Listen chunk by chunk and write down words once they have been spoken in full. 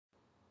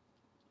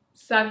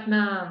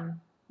Сатнам!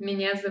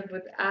 Меня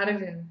зовут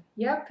Арвин.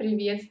 Я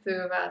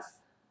приветствую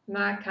вас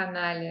на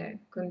канале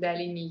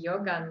Кундалини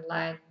Йога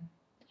онлайн.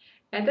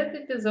 Этот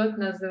эпизод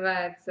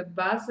называется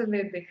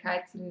 «Базовые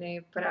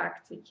дыхательные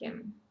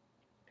практики».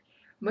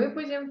 Мы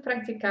будем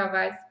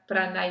практиковать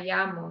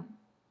пранаяму.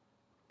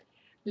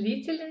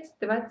 Длительность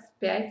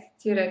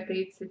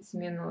 25-30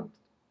 минут.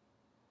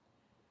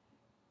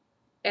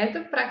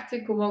 Эту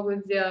практику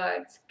могут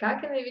делать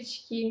как и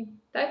новички,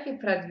 так и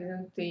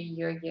продвинутые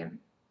йоги.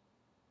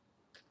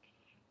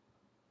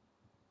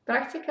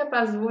 Практика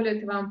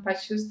позволит вам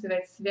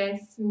почувствовать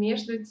связь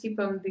между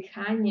типом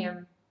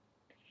дыхания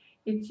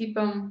и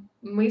типом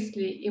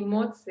мыслей,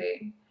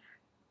 эмоций,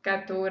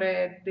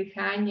 которые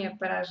дыхание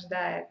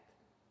порождает.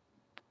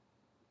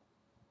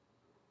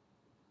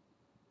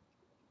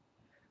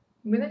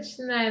 Мы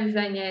начинаем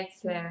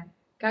занятие,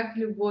 как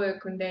любое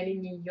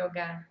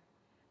кундалини-йога,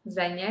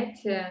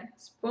 занятие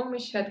с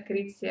помощью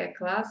открытия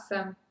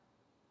класса,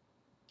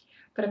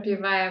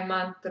 пропевая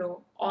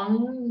мантру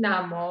 «Ом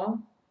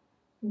намо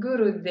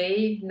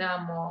Гурудейв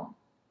намо».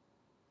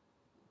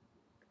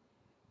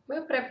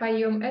 Мы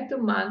пропоем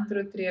эту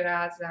мантру 3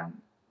 раза.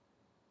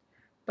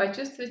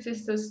 Почувствуйте,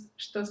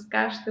 что с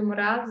каждым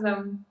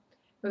разом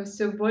вы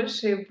все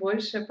больше и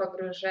больше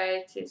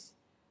погружаетесь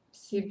в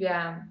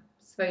себя,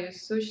 в свою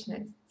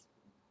сущность.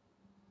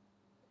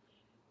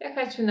 Я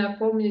хочу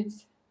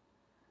напомнить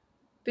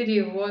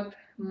перевод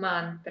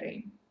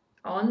мантры.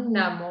 Он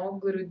намо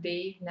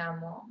Гурудейв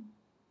намо.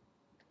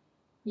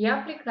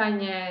 Я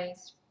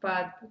преклоняюсь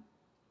под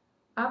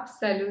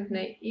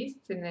абсолютной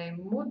истинной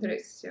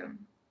мудростью,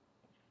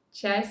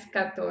 часть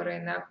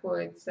которой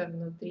находится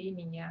внутри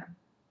меня.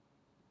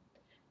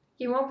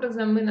 Таким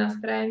образом, мы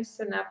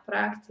настраиваемся на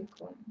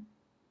практику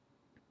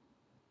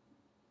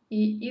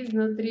и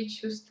изнутри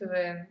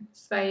чувствуем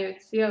свое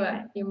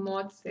тело,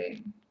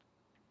 эмоции,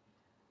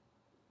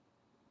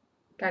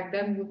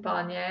 когда мы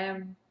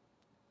выполняем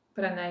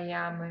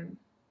пранаямы.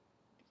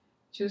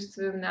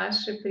 Чувствуем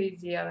наши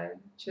пределы,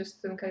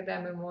 чувствуем, когда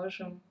мы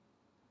можем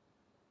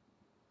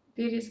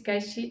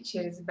перескочить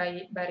через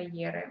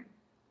барьеры.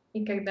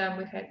 И когда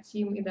мы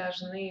хотим и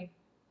должны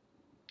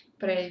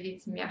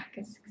проявить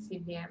мягкость к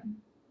себе.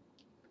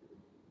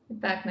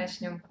 Итак,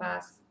 начнем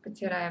класс.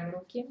 Потираем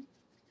руки.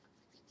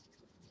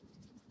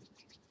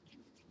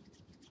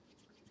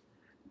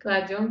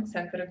 Кладем в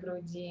центр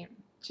груди.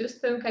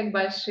 Чувствуем, как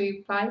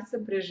большие пальцы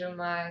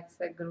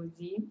прижимаются к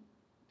груди,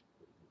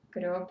 к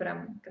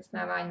ребрам, к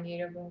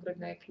основанию ребер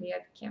грудной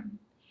клетки.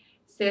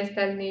 Все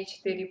остальные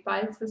 4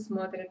 пальца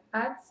смотрят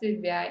от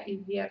себя и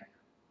вверх.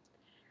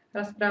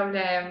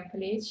 Расправляем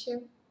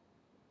плечи.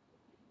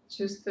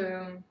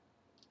 Чувствуем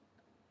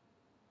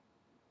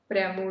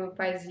прямую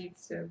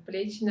позицию.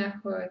 Плечи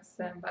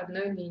находятся в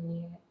одной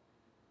линии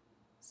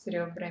с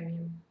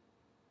ребрами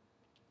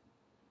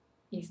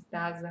и с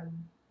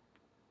тазом.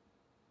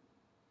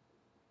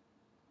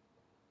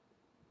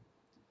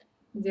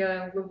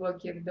 Делаем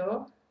глубокий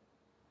вдох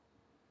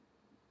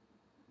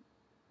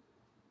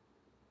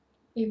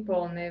и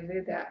полный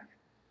выдох.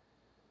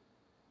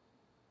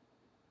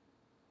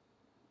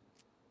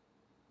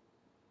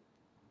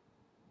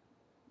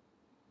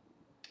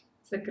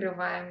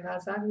 Закрываем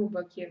глаза,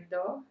 глубокий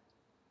вдох.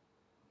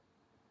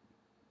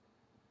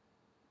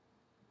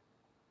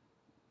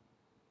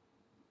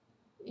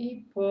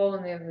 И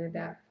полный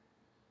выдох.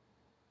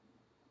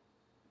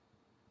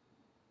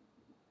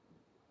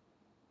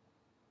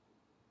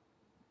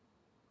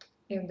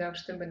 И вдох,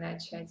 чтобы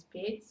начать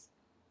петь.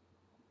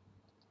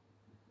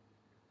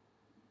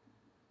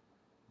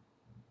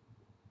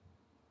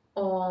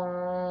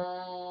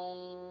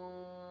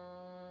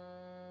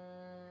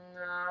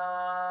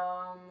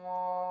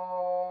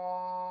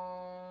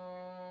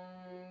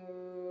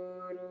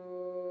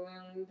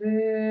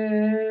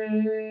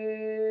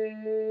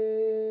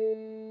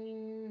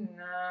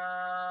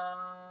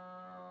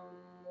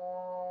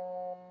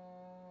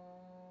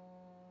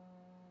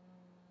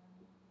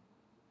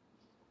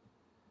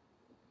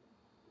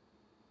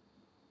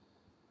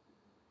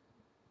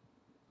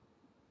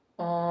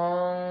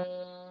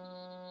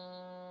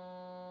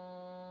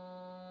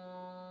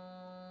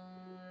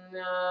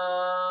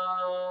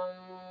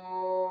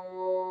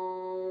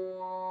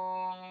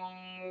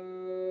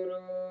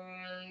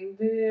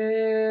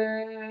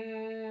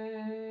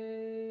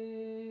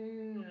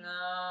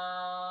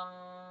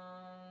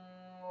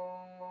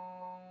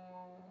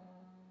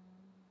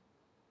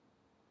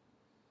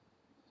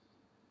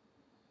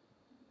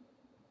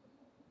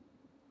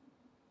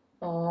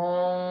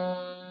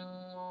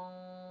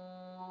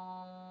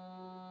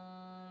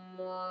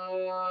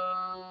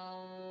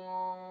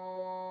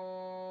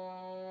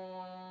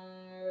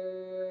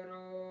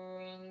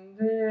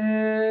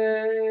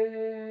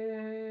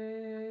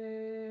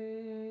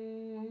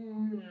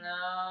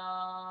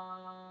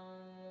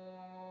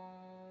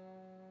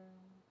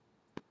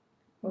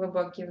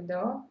 Глубокий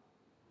вдох.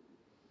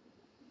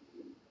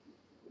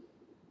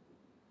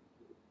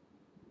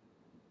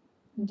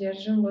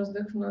 Держим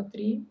воздух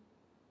внутри,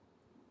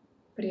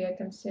 при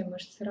этом все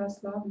мышцы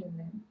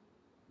расслаблены.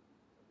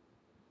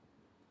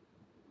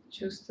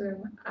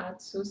 Чувствуем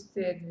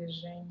отсутствие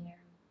движения.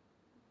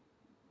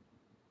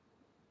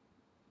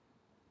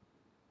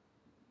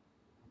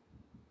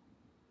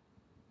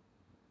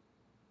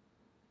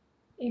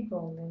 И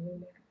полный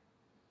выдох.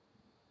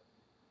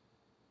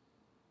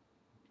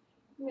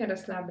 И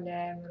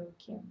расслабляем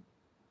руки.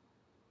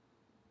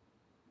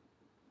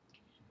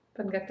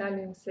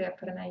 Подготавливаемся к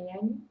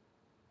пранаяме.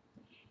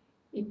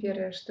 И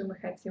первое, что мы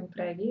хотим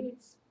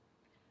проверить,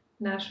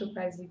 нашу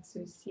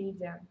позицию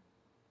сидя.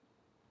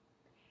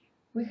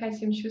 Мы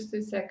хотим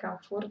чувствовать себя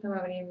комфортно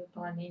во время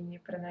выполнения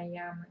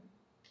пранаямы.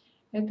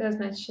 Это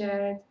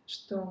означает,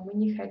 что мы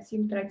не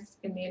хотим тратить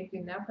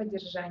энергию на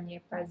поддержание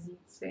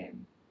позиции.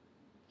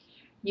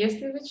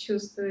 Если вы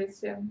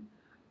чувствуете,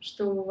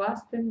 что у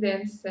вас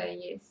тенденция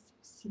есть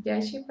в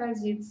сидячей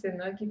позиции,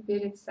 ноги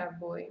перед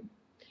собой,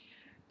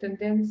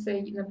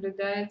 тенденция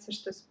наблюдается,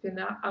 что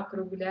спина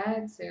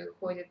округляется и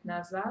уходит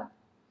назад,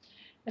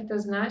 это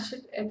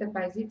значит, эта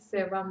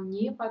позиция вам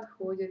не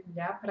подходит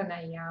для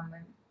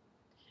пранаямы,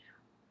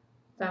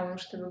 потому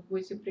что вы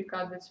будете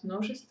прикладывать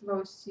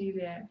множество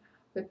усилий,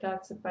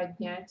 пытаться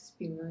поднять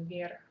спину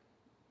вверх.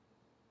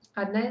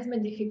 Одна из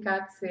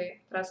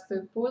модификаций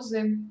простой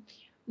позы —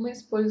 мы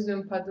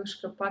используем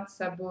подушку под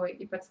собой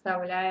и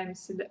подставляем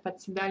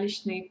под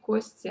седалищные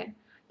кости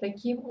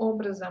таким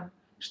образом,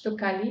 что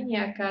колени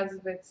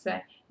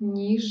оказываются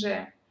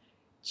ниже,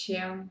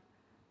 чем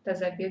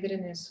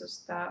тазобедренный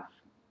сустав.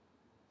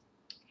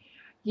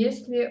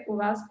 Если у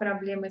вас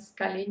проблемы с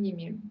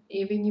коленями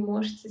и вы не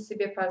можете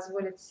себе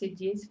позволить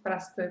сидеть в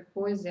простой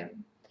позе,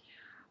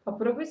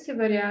 попробуйте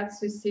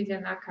вариацию сидя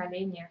на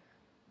коленях,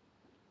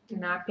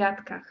 на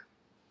пятках.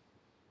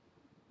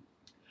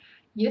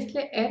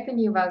 Если это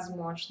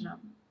невозможно,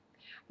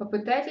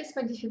 попытайтесь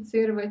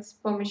модифицировать с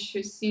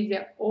помощью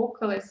сидя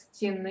около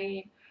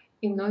стены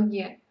и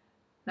ноги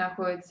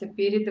находятся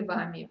перед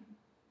вами.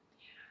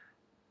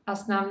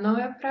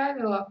 Основное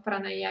правило в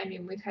пранаяме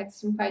 — мы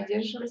хотим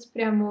поддерживать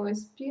прямую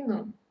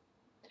спину,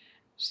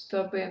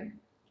 чтобы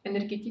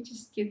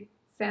энергетический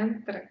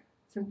центр,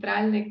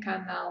 центральный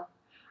канал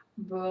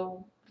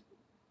был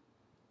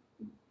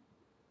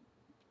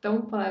в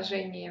том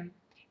положении,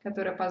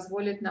 которое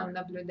позволит нам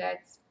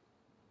наблюдать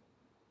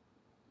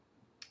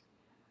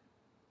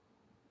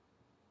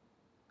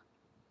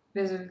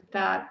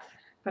результат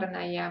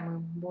пранаямы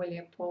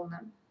более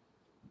полно.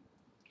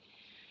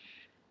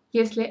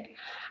 Если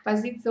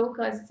позиция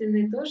около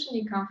стены тоже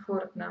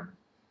некомфортна,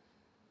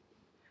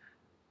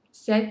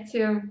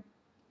 сядьте,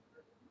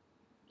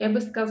 я бы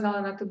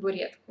сказала, на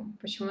табуретку.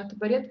 Почему на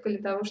табуретку? Для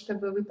того,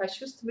 чтобы вы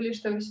почувствовали,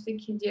 что вы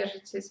все-таки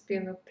держите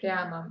спину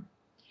прямо.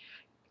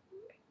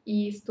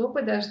 И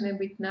стопы должны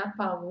быть на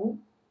полу,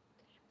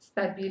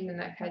 стабильно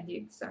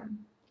находиться.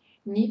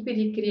 Не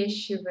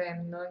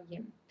перекрещиваем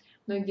ноги.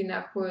 Ноги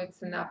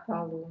находятся на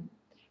полу.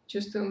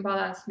 Чувствуем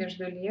баланс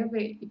между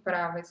левой и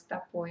правой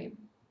стопой.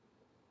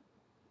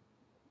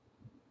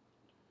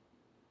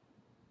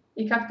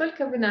 И как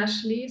только вы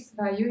нашли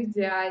свою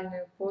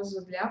идеальную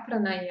позу для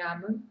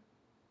пранаямы,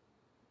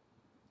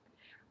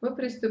 мы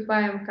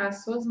приступаем к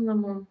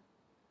осознанному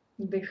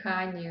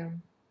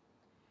дыханию,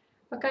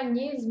 пока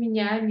не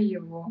изменяем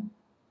его.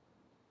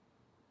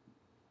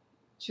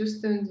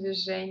 Чувствуем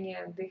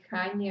движение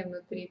дыхания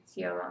внутри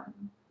тела.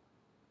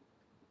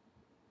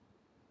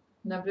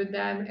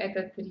 Наблюдаем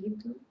этот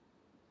ритм,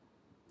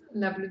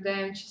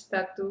 наблюдаем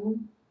частоту,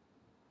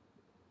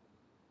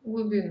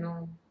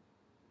 глубину,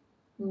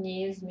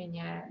 не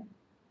изменяя.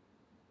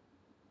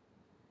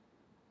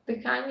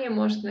 Дыхание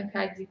может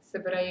находиться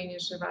в районе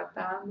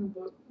живота,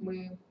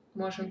 мы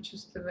можем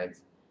чувствовать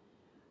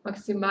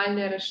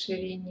максимальное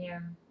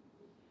расширение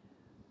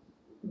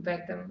в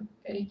этом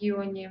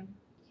регионе,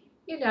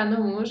 или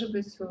оно может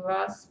быть у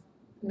вас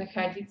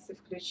находиться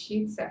в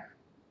ключицах.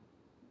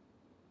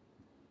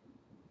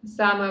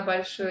 Самое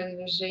большое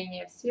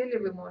движение в теле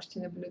вы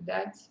можете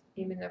наблюдать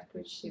именно в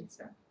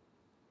ключицах.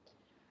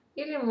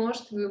 Или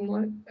может,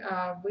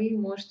 вы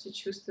можете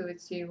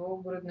чувствовать его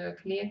в грудной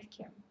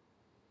клетке,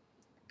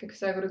 как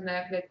вся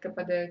грудная клетка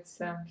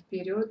подается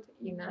вперед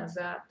и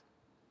назад.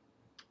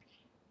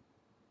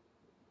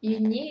 И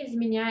не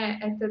изменяя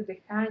это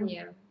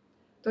дыхание,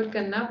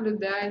 только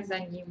наблюдая за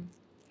ним,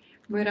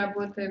 мы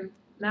работаем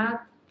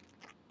над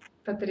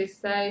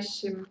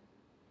потрясающим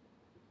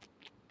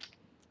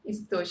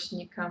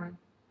источником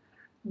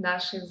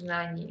наших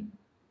знаний,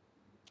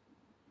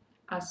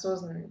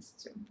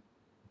 осознанностью.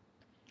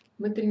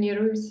 Мы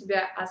тренируем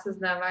себя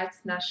осознавать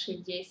наши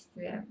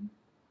действия,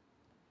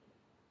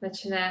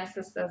 начиная с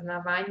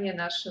осознавания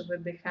нашего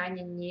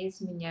дыхания, не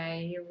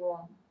изменяя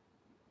его.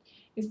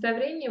 И со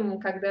временем,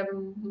 когда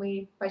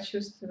мы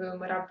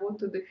почувствуем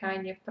работу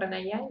дыхания в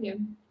пранаяме,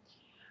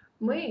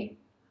 мы,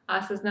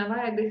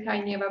 осознавая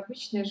дыхание в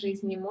обычной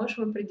жизни,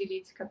 можем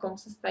определить, в каком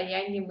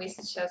состоянии мы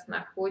сейчас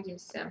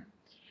находимся.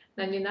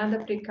 Нам не надо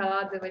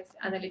прикладывать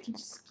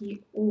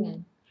аналитический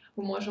ум.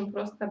 Мы можем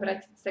просто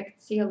обратиться к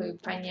телу и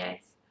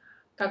понять,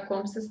 в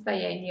каком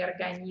состоянии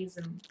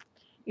организм.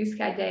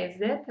 Исходя из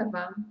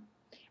этого,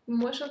 мы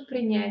можем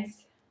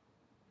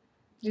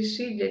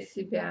решить для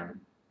себя,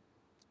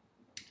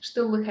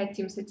 Что мы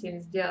хотим с этим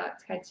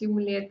сделать? Хотим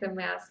ли это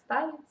мы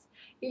оставить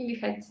или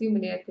хотим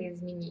ли это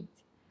изменить?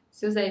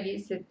 Все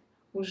зависит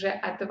уже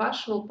от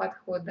вашего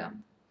подхода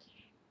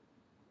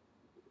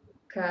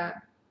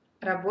к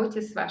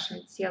работе с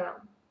вашим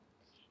телом.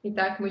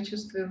 Итак, мы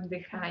чувствуем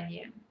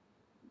дыхание,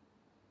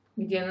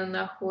 где оно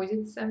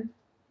находится,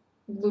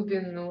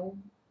 глубину.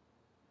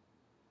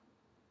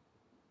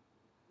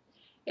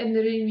 И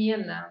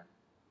одновременно,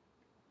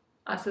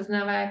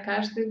 осознавая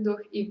каждый вдох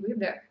и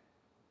выдох,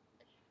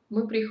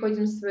 мы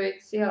приходим в свое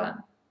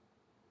тело.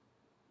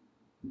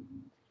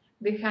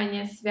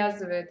 Дыхание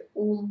связывает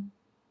ум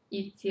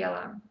и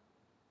тело.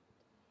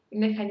 И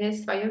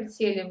находясь в своем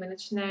теле, мы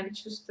начинаем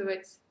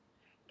чувствовать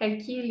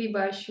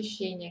какие-либо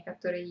ощущения,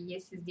 которые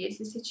есть здесь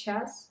и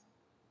сейчас.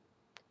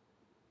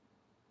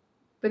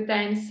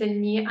 Пытаемся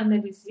не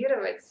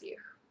анализировать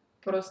их,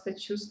 просто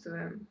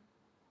чувствуем.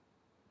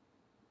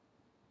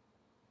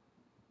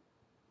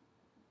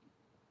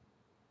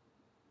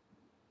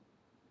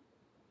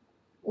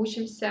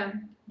 Учимся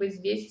быть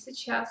здесь и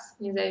сейчас,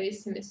 вне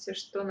зависимости,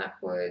 что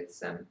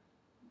находится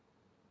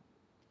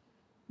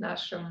в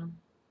нашем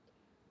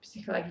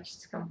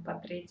психологическом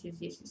портрете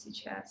здесь и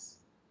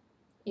сейчас.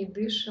 И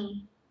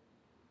дышим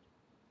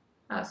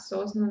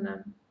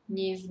осознанно,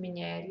 не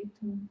изменяя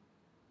ритм,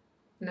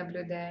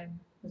 наблюдаем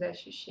за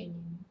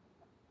ощущениями.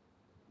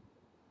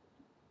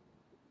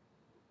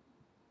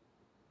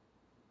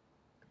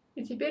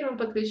 И теперь мы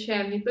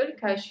подключаем не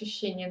только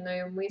ощущения, но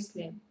и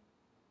мысли.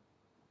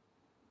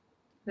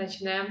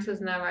 Начинаем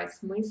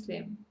осознавать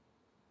мысли,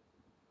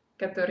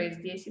 которые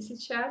здесь и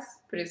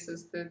сейчас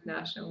присутствуют в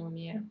нашем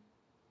уме.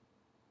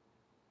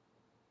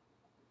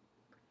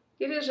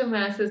 Или же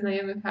мы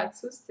осознаем их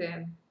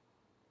отсутствие.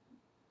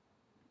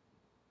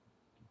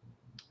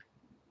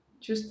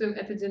 Чувствуем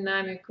эту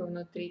динамику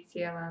внутри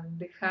тела,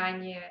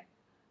 дыхание,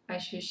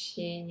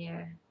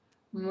 ощущения,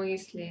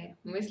 мысли,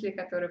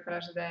 которые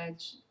порождают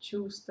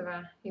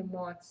чувства,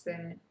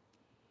 эмоции.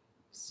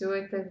 Все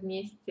это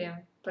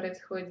вместе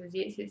происходит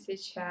здесь и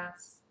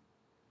сейчас.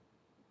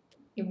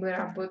 И мы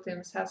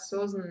работаем с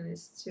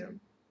осознанностью.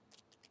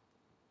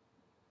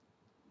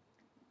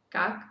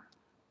 Как?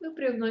 Мы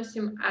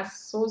привносим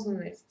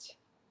осознанность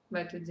в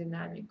эту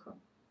динамику.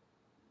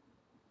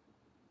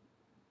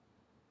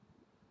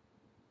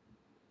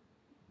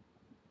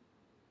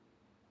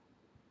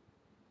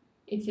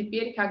 И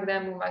теперь, когда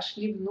мы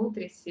вошли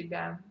внутрь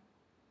себя,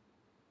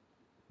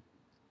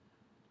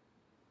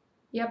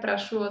 я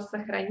прошу вас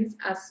сохранить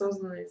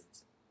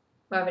осознанность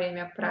во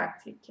время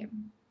практики.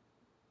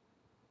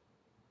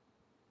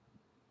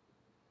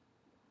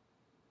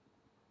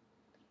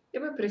 И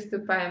мы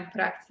приступаем к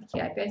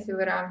практике. Опять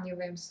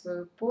выравниваем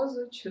свою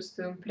позу,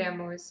 чувствуем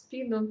прямую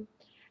спину,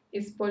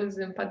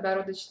 используем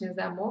подбородочный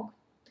замок.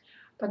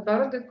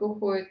 Подбородок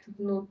уходит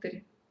внутрь.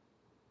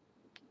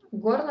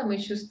 Горло мы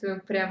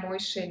чувствуем прямой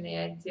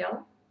шейный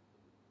отдел.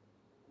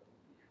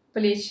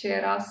 Плечи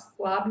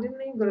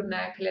расслаблены,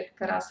 грудная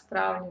клетка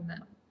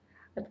расправлена.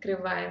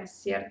 Открываем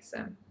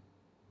сердце.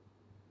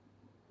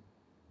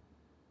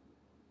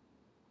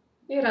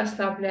 И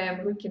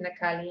расслабляем руки на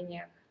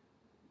коленях.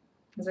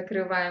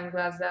 Закрываем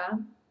глаза.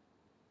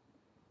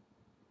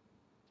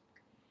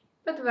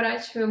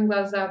 Подворачиваем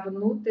глаза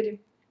внутрь,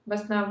 в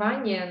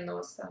основание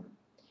носа.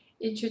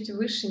 И чуть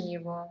выше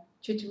него,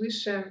 чуть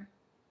выше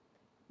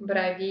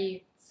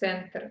бровей,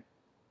 центр.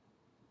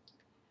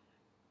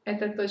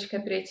 Эта точка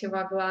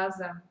третьего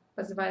глаза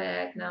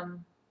позволяет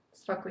нам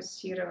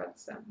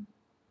сфокусироваться.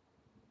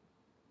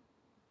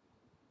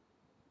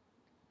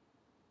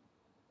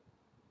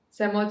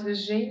 Само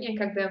движение,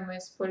 когда мы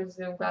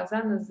используем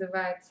глаза,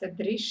 называется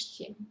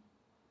дришти.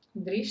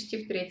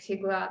 Дришти в третий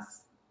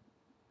глаз.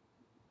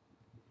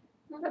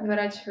 Мы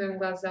подворачиваем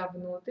глаза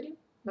внутрь,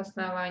 в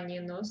основании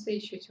носа и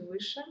чуть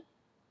выше.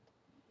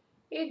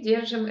 И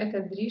держим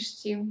это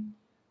дришти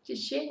в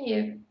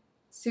течение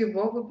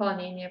всего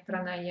выполнения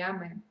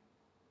пранаямы.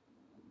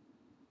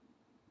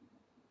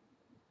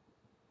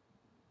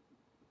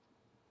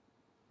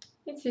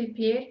 И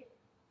теперь,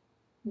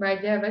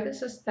 войдя в это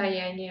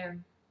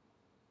состояние,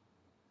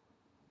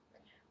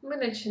 мы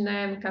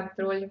начинаем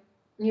контроль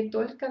не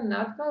только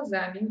над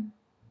глазами,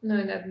 но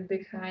и над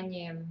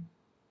дыханием.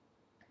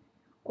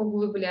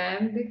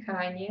 Углубляем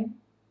дыхание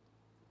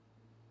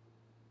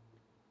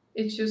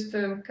и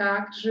чувствуем,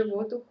 как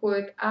живот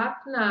уходит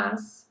от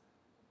нас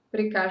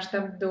при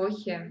каждом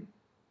вдохе.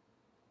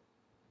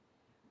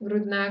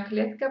 Грудная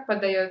клетка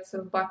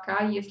подается в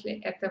бока, если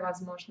это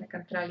возможно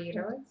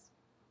контролировать.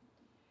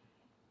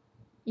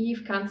 И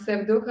в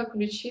конце вдоха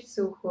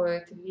ключицы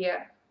уходят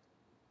вверх.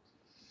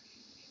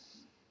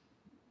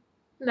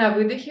 На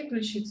выдохе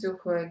ключицы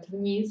уходят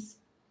вниз.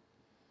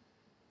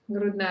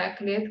 Грудная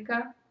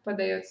клетка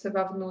подается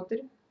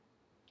вовнутрь.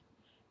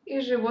 И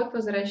живот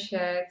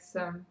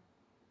возвращается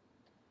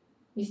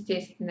в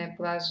естественное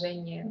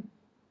положение.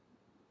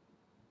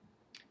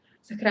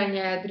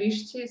 Сохраняя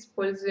дришти,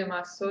 используем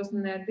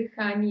осознанное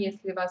дыхание,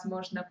 если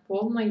возможно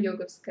полное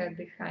йоговское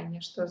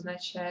дыхание, что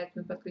означает,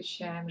 мы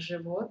подключаем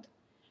живот,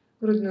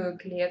 грудную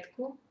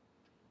клетку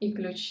и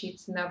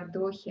ключицы на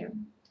вдохе.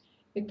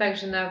 И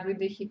также на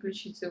выдохе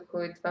ключица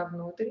уходит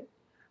вовнутрь,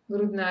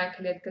 грудная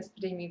клетка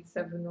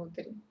стремится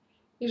внутрь,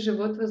 и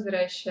живот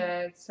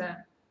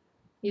возвращается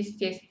в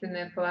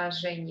естественное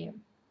положение.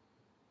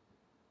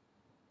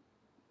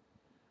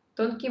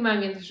 Тонкий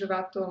момент с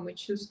животом мы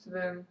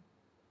чувствуем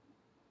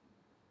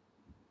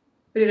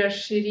при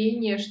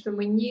расширении, что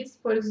мы не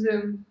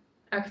используем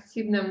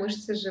активно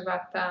мышцы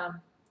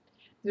живота.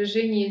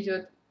 Движение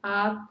идет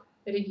от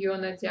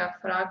региона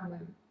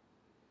диафрагмы.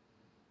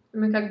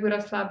 Мы как бы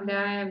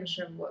расслабляем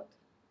живот.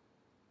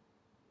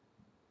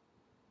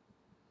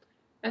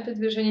 Это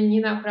движение не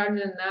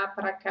направлено на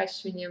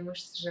прокачивание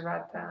мышц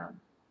живота.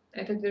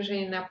 Это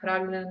движение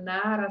направлено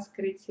на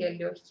раскрытие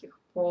легких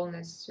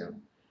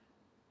полностью.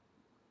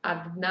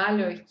 От дна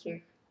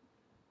легких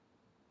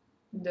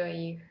до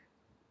их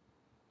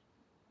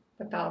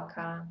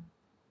потолка.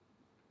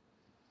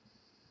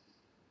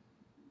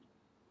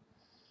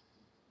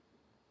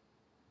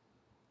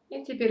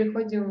 И теперь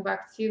переходим в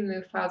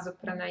активную фазу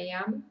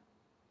пранаямы.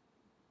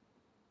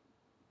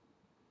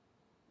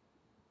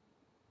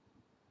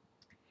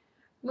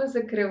 Мы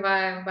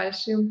закрываем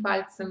большим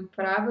пальцем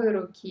правой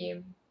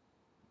руки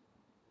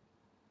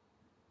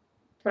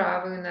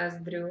правую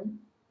ноздрю.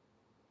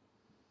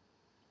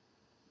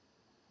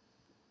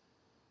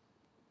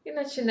 И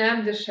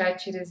начинаем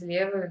дышать через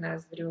левую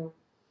ноздрю.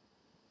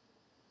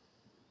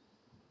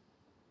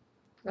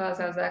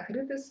 Глаза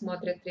закрыты,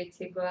 смотрит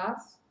третий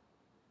глаз.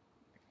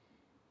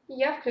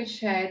 Я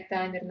включаю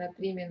таймер на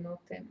 3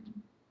 минуты.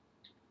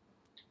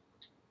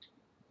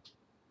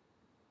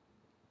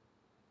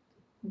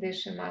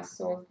 Дышим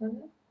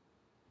осознанно.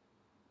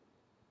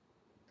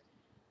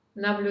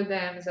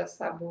 Наблюдаем за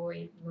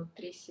собой,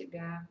 внутри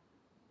себя.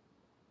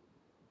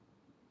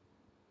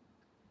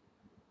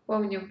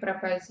 Помним про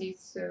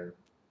позицию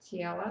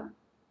тела.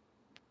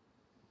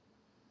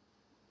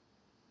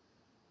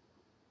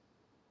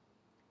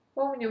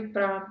 Помним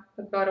про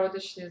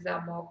подбородочный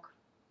замок.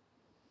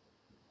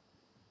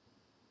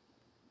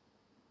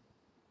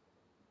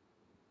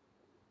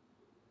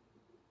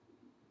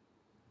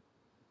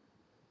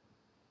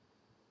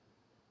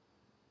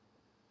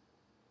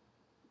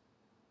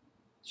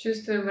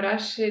 Чувствуем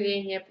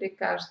расширение при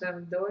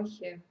каждом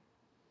вдохе,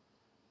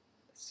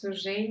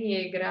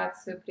 сужение и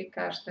грацию при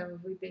каждом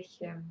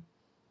выдохе.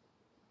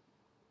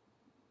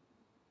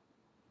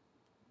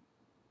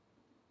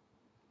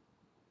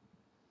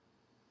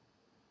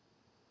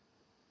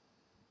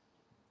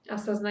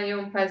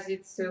 Осознаем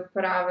позицию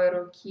правой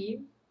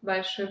руки.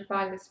 Большой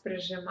палец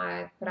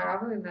прижимает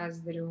правую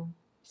ноздрю.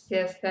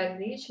 Все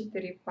остальные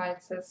 4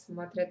 пальца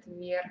смотрят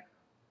вверх.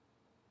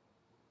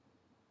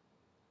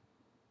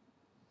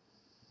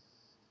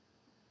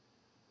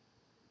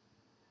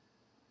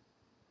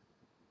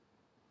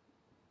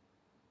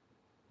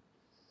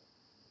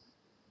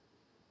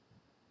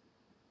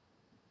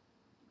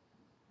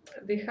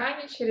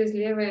 Дыхание через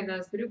левую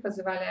ноздрю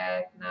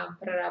позволяет нам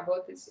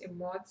проработать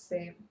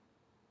эмоции.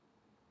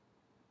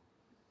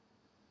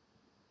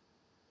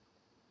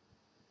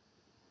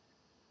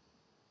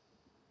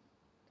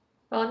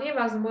 Вполне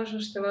возможно,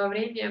 что во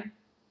время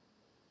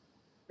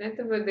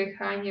этого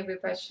дыхания вы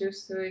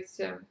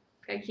почувствуете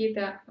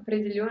какие-то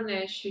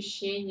определенные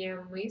ощущения,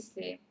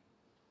 мысли,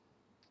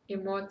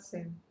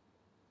 эмоции.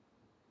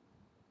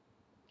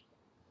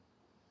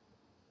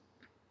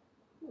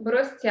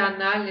 Бросьте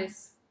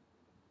анализ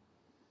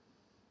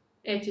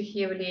этих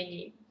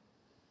явлений.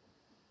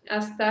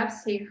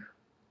 Оставьте их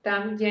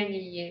там, где они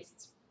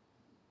есть.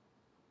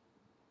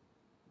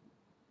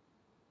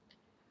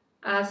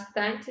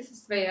 Останьтесь со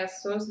своей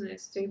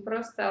осознанностью и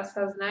просто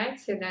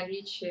осознайте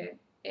наличие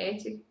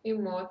этих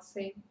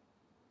эмоций,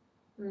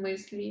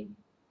 мыслей,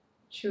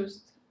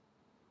 чувств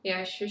и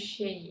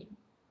ощущений.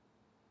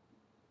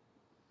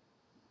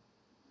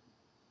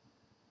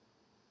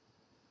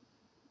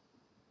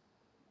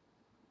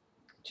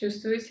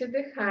 Чувствуйте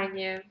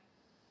дыхание.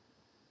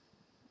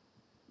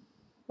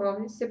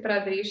 Помните,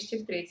 продрижьте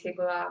в третий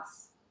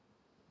глаз.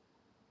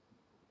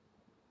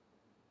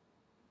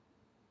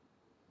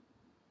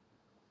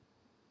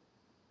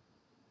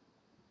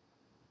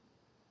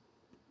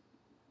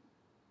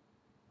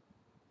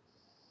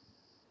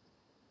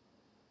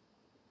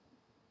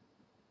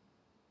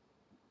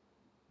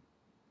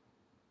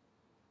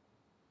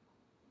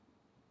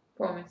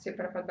 Помните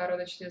про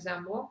подбородочный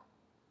замок,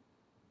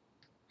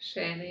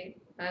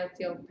 шейный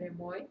отдел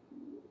прямой.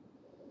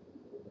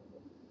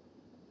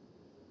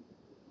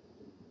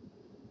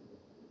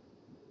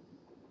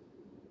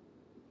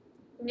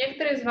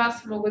 Некоторые из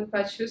вас могут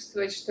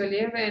почувствовать, что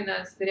левая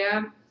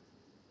ноздря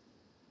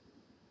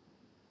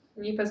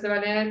не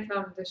позволяет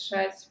вам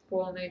дышать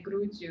полной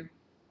грудью.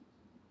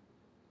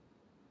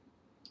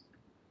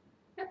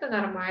 Это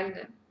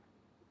нормально.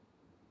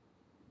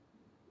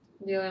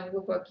 Делаем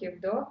глубокий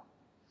вдох.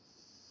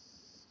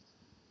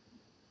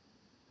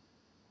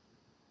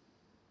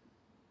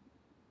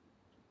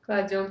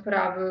 Кладем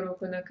правую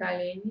руку на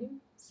колени,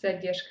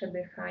 задержка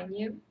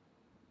дыхания.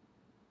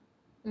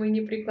 Мы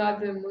не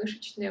прикладываем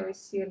мышечные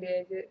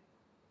усилия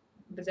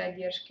в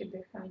задержке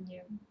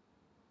дыхания.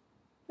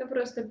 Мы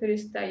просто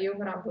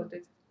перестаем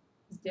работать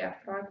с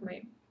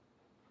диафрагмой.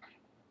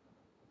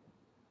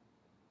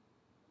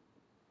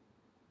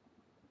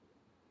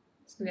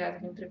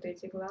 Взгляд внутрь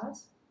третий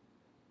глаз.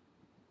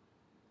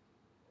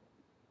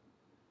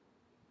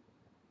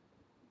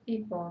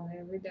 И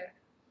полный выдох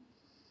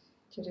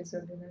через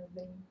обе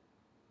ноздри.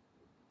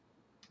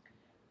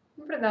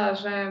 Мы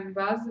продолжаем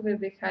базовые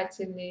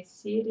дыхательные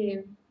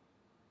серии.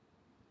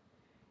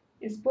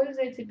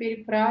 Используя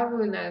теперь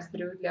правую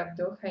ноздрю для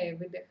вдоха и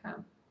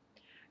выдоха.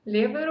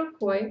 Левой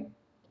рукой,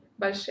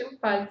 большим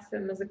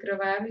пальцем мы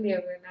закрываем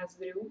левую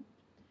ноздрю.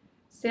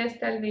 Все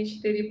остальные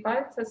 4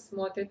 пальца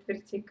смотрят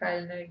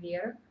вертикально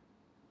вверх.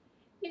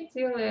 И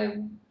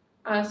делаем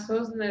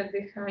осознанное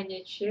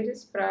дыхание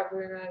через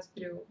правую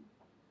ноздрю.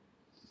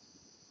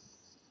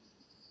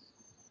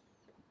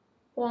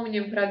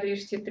 Помним про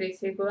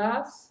третий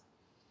глаз.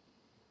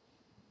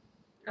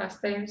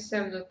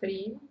 Остаемся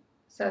внутри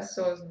с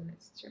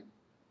осознанностью.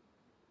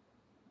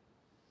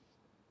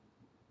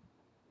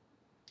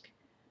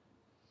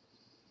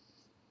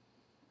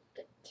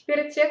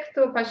 Теперь те,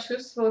 кто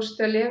почувствовал,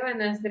 что левая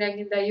ноздря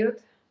не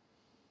дает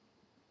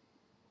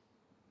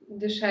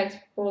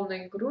дышать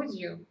полной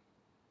грудью,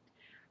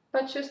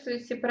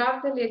 почувствуйте,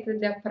 правда ли это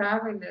для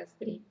правой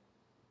ноздри.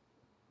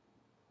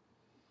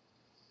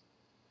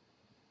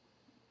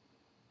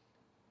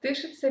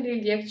 Дышится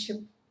ли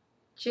легче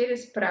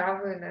через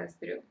правую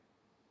ноздрю?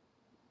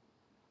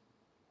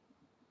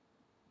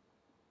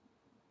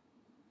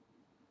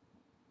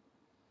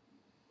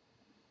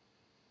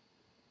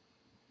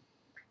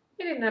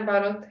 Или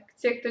наоборот,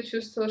 те, кто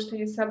чувствовал, что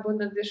не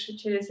свободно дышат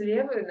через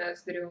левую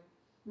ноздрю,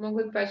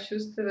 могут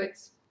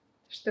почувствовать,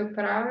 что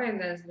правая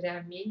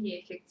ноздря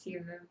менее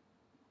эффективна.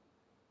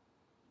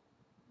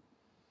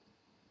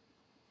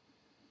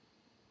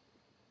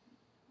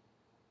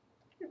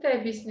 Это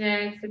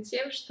объясняется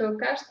тем, что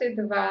каждые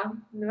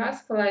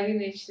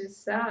 2–2,5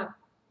 часа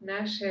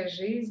нашей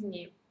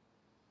жизни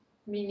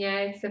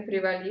меняется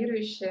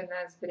превалирующая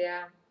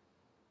ноздря.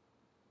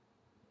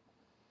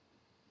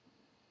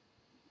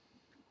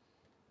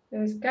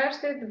 То есть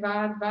каждые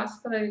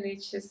 2–2,5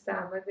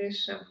 часа мы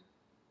дышим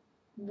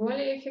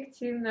более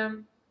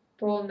эффективно,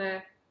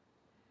 полное,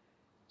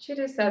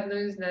 через одну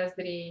из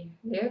ноздрей,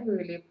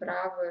 левую или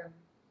правую.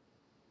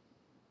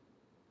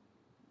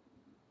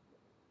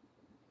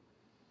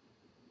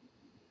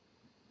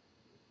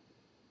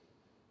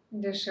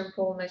 Дышим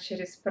полно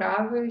через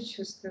правую,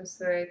 чувствуем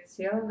свое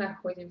тело,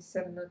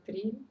 находимся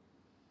внутри,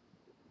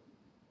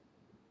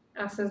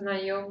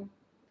 осознаем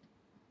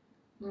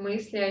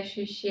мысли,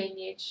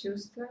 ощущения,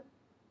 чувства.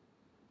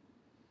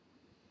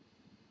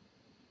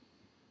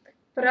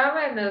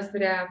 Правая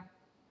ноздря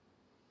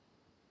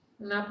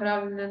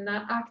направлена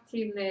на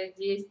активное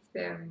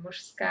действие,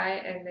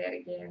 мужская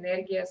энергия,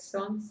 энергия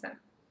солнца.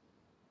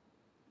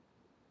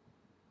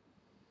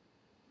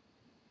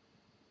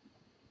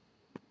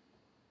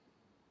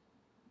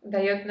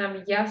 Дает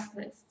нам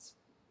ясность,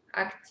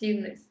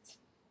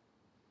 активность,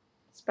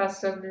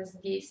 способность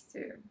к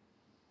действию.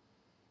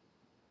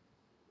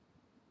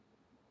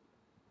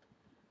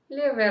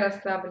 Левая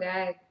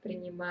расслабляет,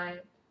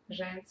 принимает,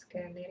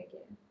 женская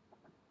энергия.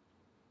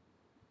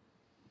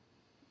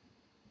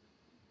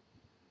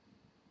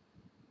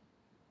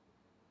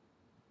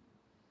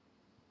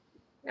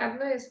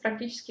 Одно из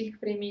практических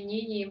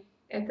применений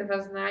этого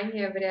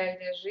знания в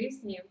реальной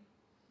жизни –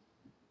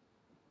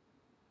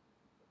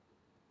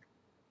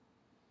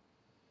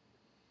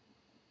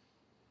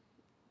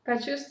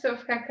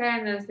 почувствовав,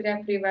 какая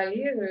ноздря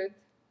превалирует,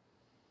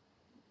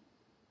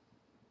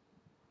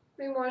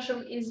 мы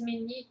можем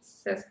изменить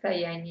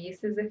состояние,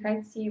 если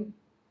захотим.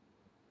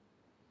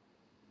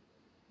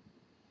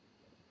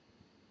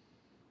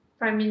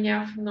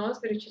 Поменяв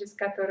ноздрю, через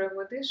которую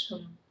мы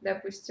дышим,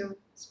 допустим,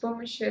 с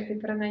помощью этой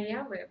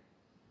пранаямы,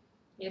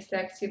 если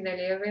активна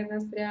левая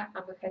ноздря,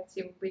 а мы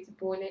хотим быть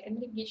более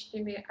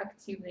энергичными,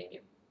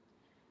 активными,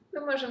 мы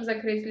можем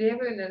закрыть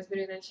левую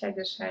ноздрю и начать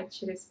дышать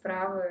через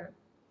правую.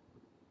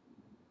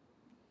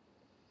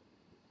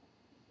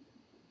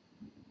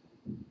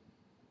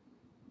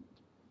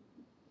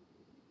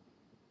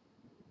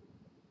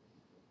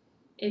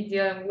 И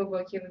делаем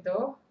глубокий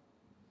вдох.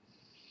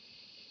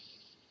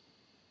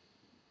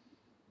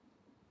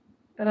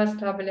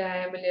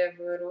 Расслабляем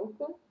левую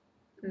руку.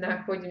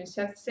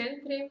 Находимся в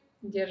центре.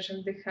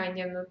 Держим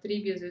дыхание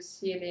внутри без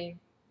усилий.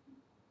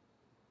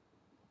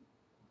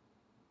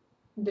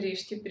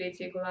 Дришти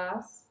третий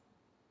глаз.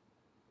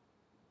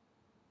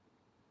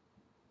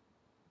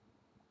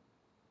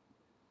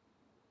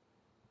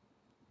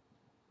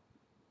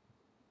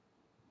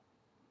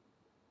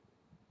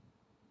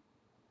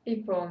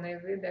 И полный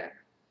выдох.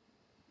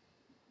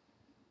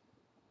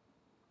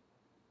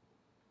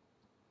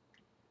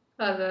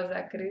 Глаза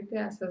закрыты,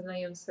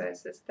 осознаем свое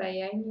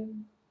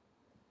состояние.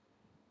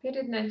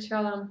 Перед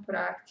началом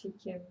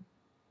практики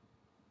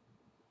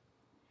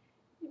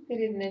и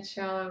перед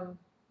началом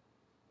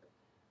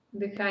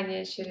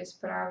дыхания через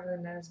правую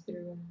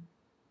ноздрю.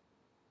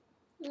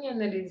 Не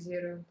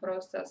анализируем,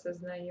 просто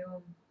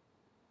осознаем.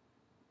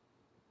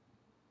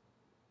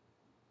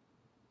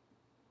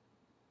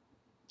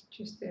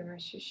 Чувствуем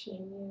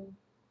ощущения,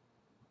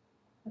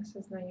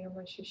 осознаем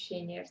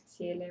ощущения в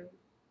теле.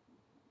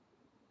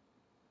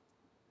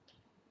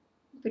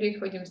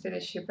 Переходим к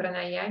следующей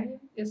пранаяме.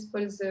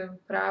 Используем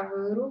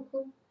правую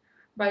руку.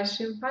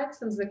 Большим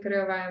пальцем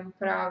закрываем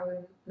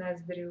правую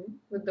ноздрю.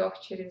 Вдох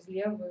через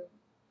левую.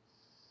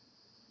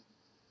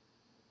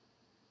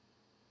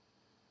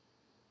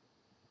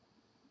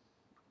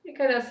 И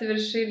когда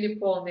совершили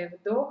полный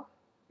вдох,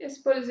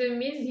 используем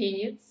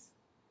мизинец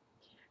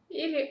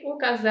или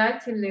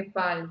указательный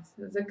палец.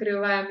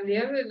 Закрываем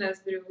левую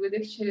ноздрю,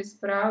 выдох через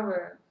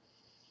правую.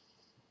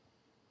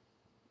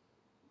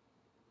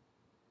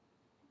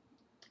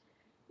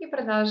 И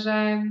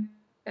продолжаем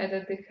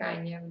это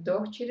дыхание.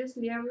 Вдох через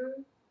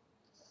левую.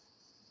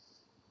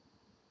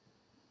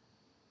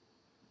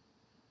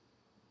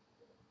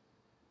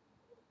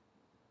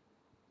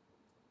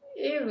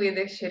 И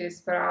выдох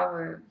через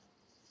правую.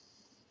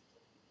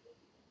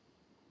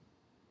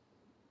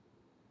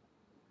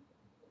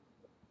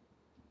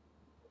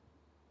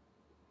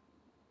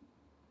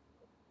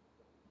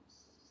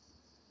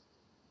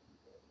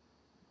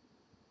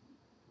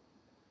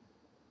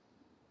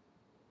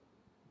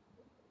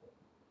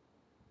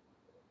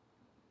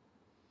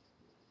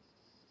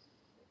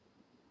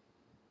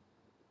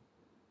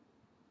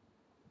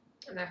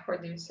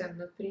 Находимся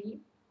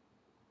внутри.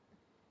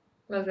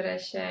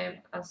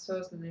 Возвращаем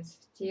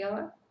осознанность в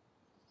тело.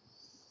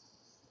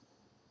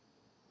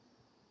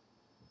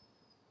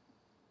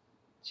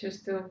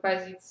 Чувствуем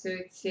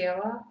позицию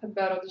тела,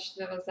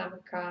 подбородочного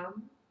замка,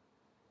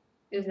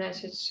 и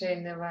значит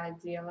шейного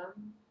отдела.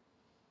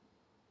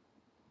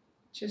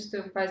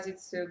 Чувствуем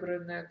позицию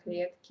грудной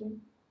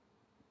клетки.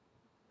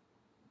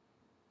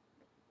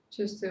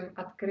 Чувствуем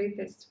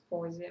открытость в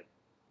позе.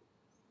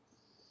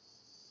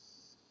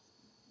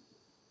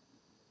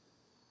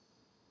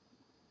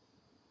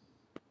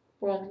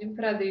 Помним,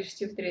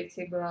 продышьте в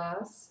третий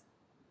глаз.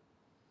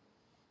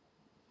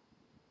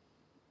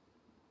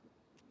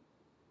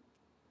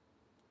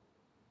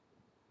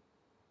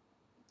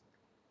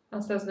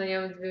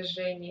 Осознаем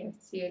движение в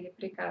теле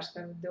при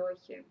каждом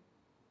вдохе.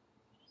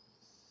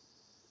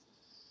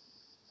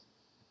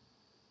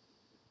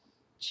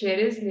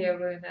 Через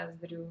левую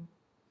ноздрю.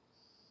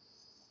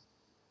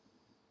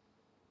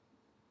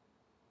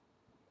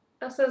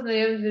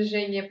 Осознаем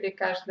движение при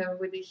каждом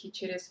выдохе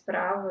через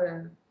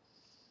правую.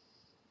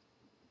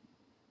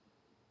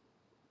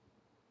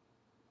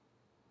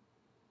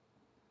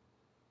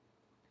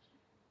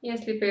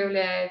 Если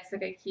появляются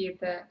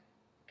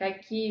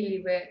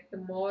какие-либо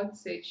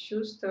эмоции,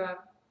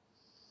 чувства,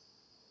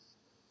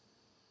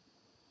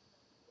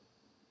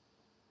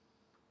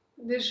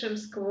 дышим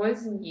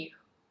сквозь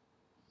них.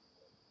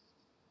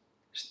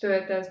 Что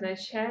это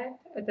означает?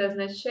 Это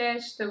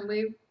означает, что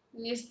мы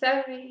не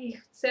ставим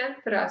их в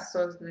центр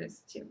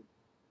осознанности.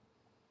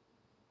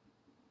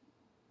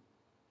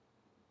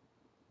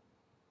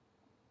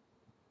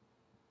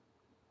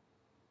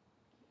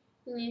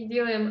 Не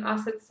делаем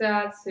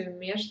ассоциацию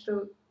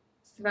между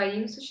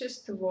своим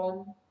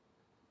существом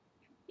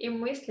и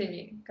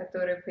мыслями,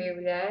 которые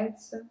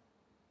появляются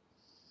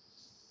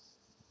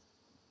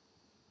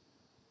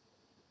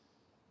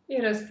и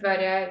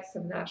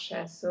растворяются в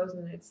нашей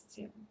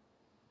осознанности.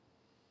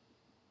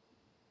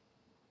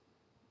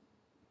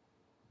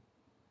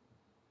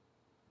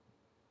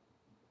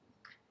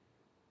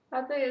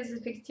 Одно из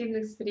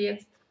эффективных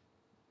средств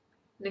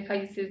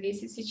находиться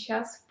здесь и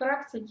сейчас в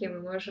практике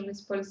мы можем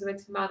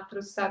использовать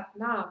мантру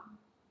сат-нам.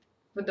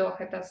 Вдох —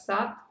 это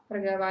сат,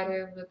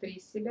 проговариваем внутри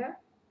себя.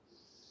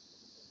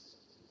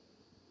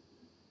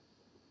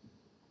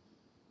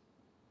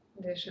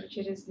 Дышим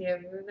через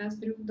левую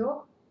ноздрю,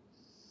 вдох.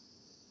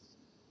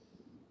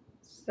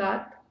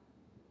 Сат.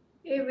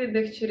 И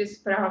выдох через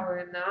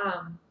правую,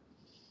 нам.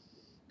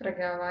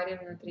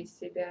 Проговариваем внутри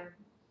себя.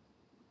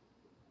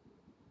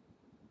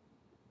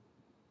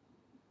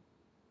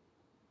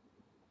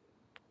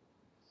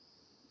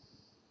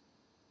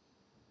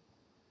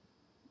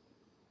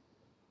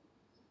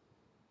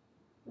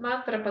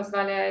 Мантра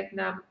позволяет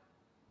нам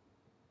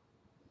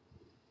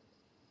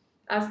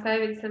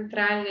оставить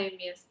центральное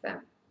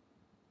место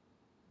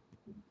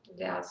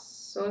для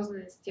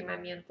осознанности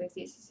момента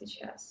здесь и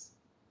сейчас.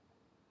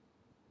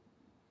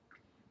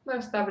 Мы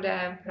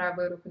оставляем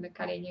правую руку на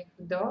коленях,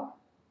 вдох.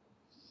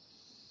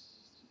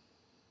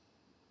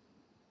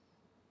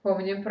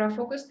 Помним про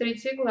фокус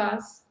третий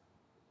глаз.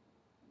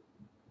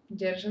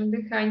 Держим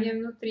дыхание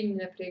внутри,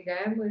 не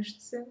напрягая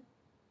мышцы.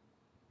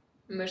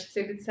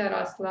 Мышцы лица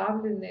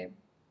расслаблены.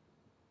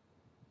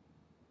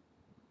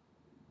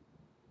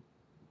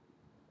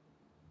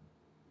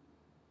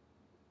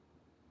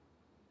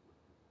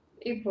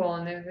 И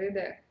полный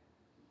выдох.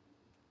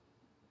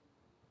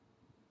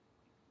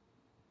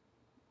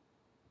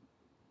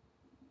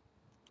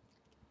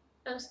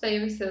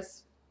 Остаемся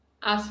с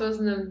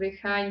осознанным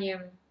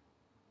дыханием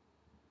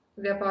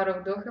для пару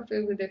вдохов и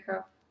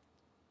выдохов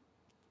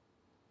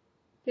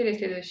перед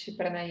следующей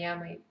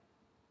пранаямой.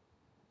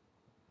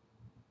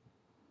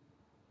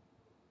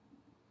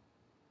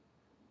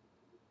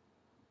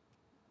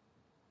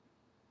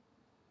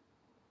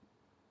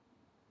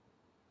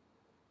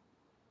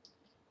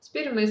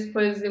 Теперь мы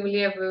используем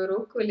левую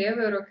руку.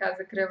 Левая рука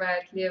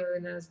закрывает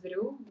левую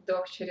ноздрю.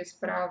 Вдох через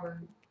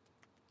правую.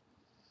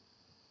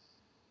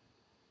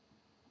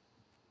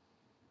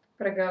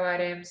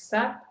 Проговариваем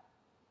сат.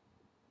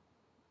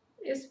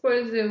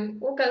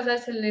 Используем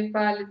указательный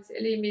палец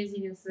или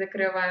мизинец.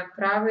 Закрываем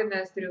правую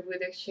ноздрю.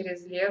 Выдох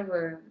через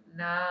левую.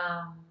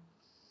 Нам.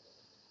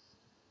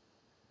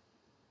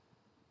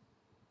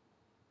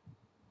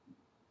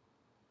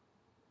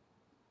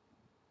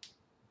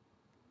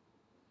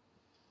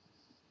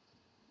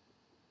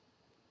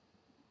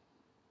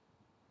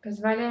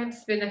 Позволяем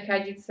себе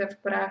находиться в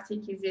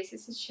практике здесь и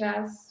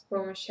сейчас с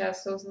помощью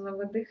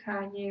осознанного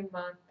дыхания и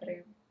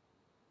мантры.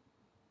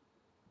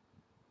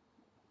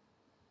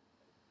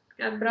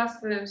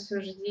 Отбрасываем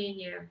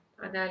суждение,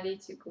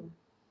 аналитику.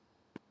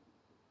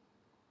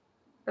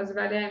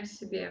 Позволяем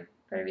себе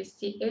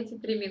провести эти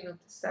 3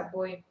 минуты с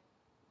собой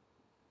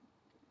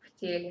в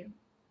теле.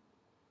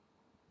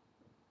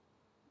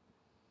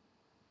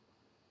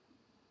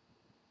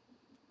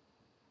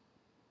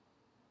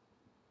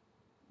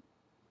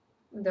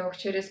 Вдох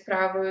через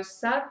правую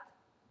сат,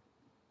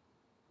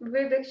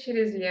 выдох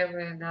через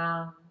левую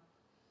нам.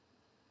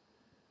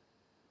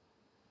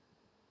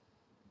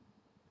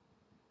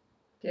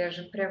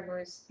 Держим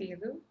прямую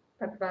спину,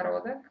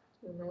 подбородок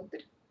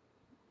внутрь,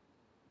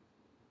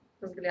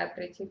 взгляд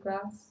третий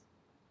глаз.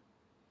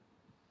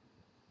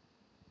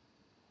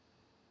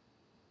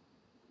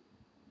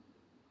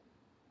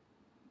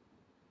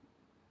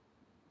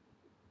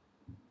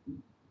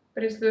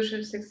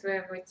 Прислушаемся к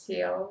своему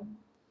телу.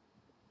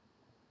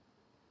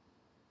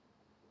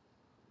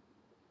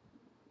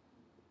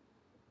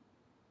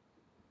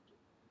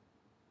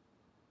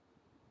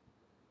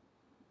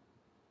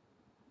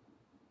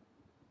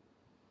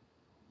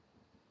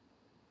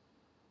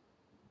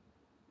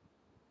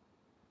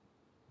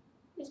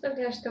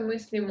 Несмотря на что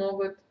мысли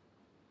могут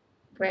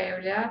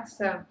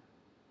появляться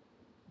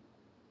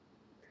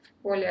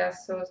в поле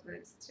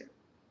осознанности.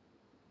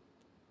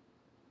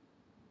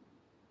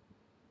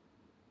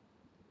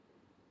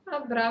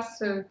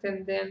 Отбрасываем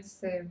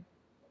тенденции.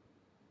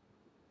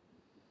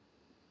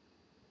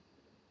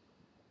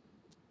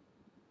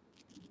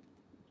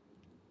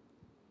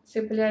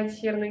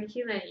 Цеплять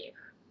ярлыки на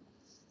них.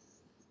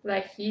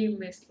 Плохие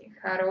мысли,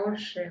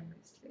 хорошие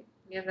мысли.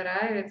 Мне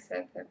нравится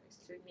эта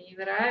мысль, мне не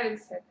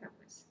нравится эта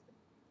мысль.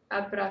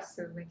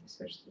 Отбрасываем эти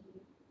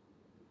суждения.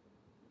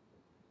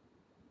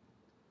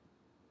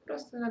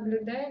 Просто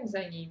наблюдаем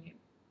за ними.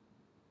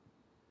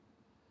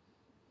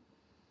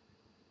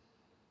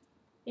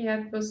 И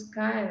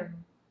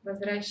отпускаем.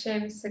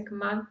 Возвращаемся к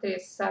мантре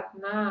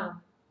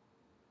сатнам.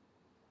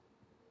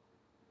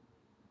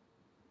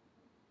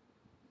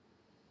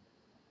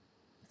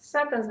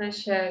 Сат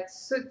означает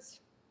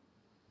суть.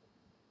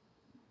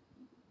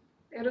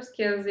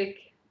 Русский язык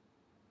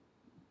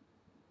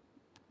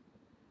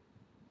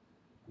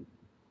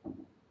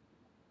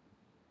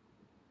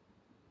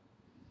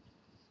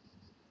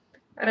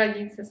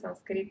родится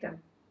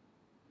санскритом.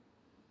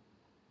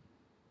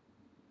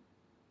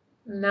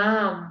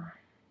 Нам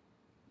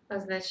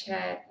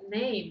означает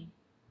name,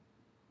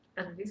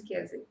 английский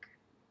язык,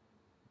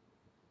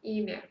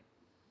 имя.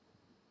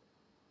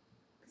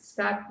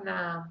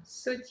 Сатнам,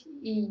 суть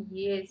и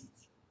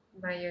есть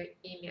мое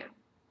имя.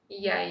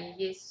 Я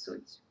и есть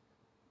суть.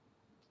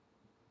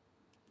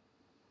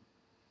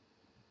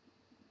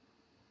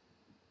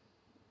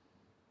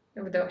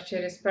 Вдох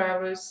через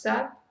правую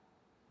сат,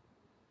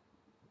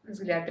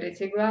 взгляд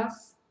третий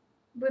глаз,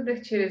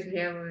 выдох через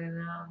левую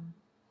нам.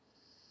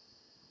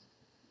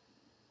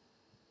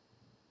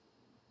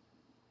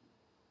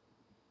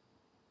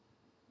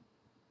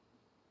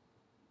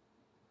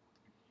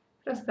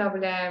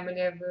 Расслабляем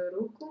левую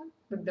руку,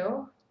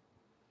 вдох.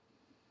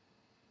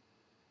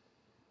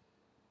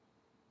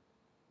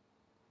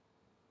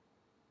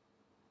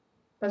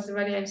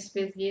 Позволяем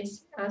себе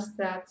здесь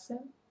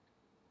остаться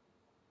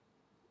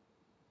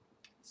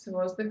с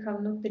воздухом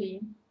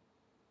внутри,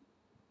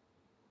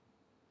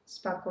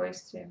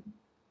 спокойствием.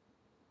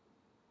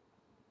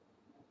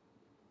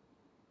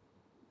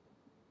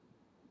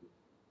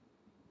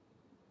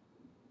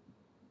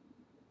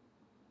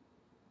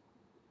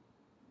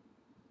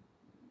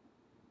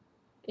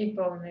 И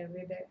полный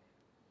выдох.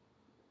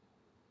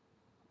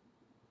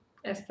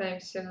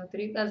 Оставимся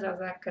внутри, глаза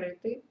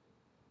закрыты.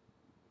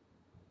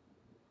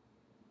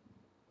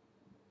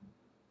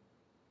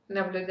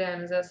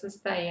 Наблюдаем за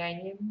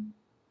состоянием.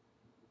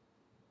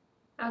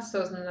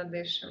 Осознанно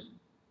дышим.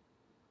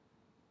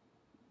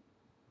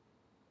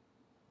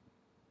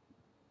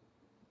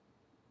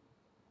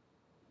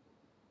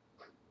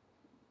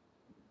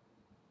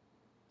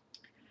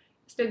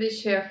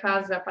 Следующая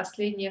фаза,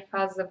 последняя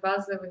фаза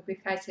базовых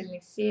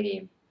дыхательных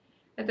серий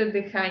 – это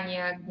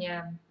дыхание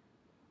огня.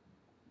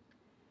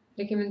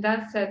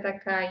 Рекомендация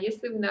такая: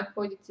 если вы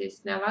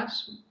находитесь на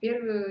вашем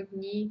первые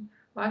дни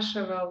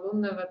вашего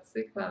лунного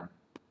цикла,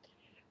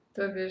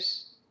 то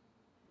бишь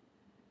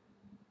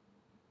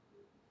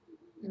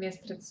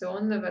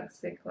менструационного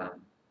цикла,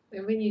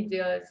 и вы не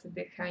делаете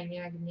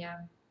дыхание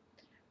огня,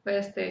 вы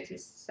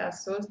остаетесь с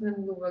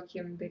осознанным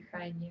глубоким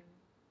дыханием.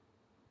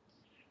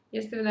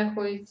 Если вы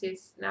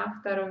находитесь на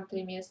втором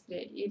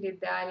триместре или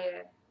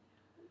далее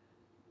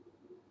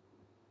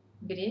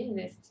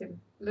беременности,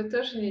 вы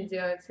тоже не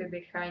делаете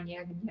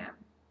дыхание огня.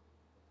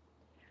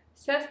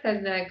 Вся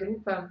остальная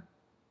группа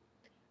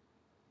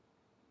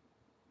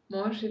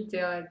может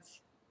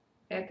делать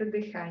это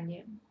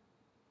дыхание.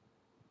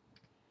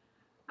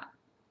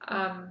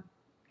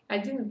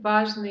 Один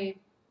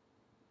важный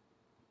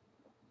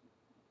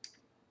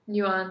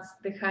нюанс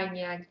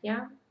дыхания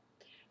огня,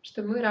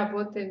 что мы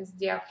работаем с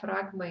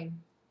диафрагмой,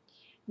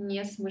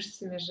 не с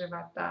мышцами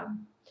живота.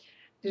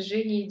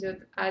 Движение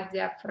идет от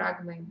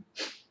диафрагмы.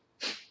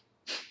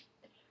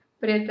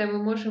 При этом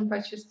мы можем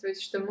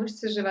почувствовать, что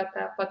мышцы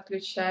живота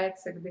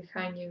подключаются к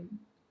дыханию.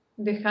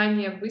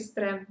 Дыхание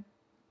быстрое.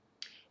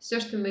 Все,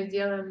 что мы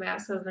делаем, мы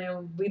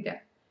осознаем выдох.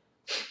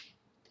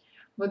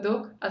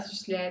 Вдох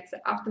осуществляется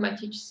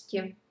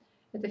автоматически.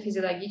 Это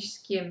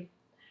физиологическая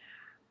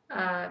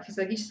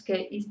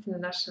истина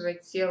нашего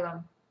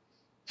тела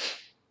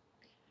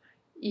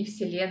и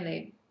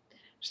Вселенной,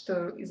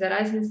 что из-за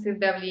разницы в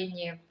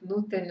давлении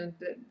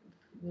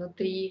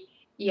внутри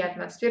и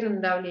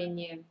атмосферном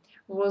давлении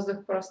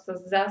воздух просто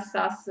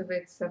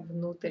засасывается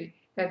внутрь,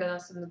 когда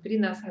внутри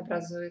нас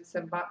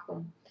образуется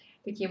вакуум.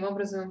 Таким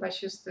образом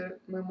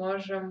мы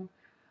можем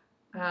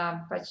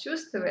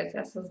почувствовать,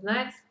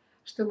 осознать,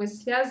 что мы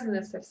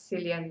связаны со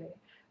Вселенной,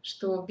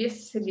 что без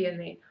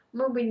Вселенной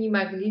мы бы не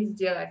могли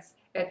сделать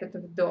этот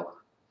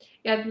вдох.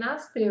 И от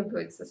нас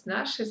требуется, с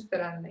нашей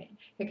стороны,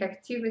 как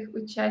активных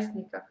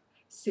участников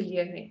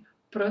Вселенной,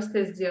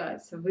 просто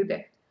сделать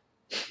выдох.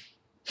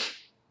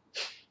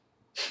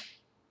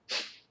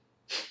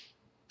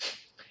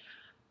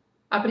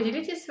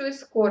 Определите свою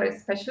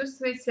скорость,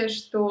 почувствуйте,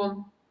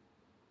 что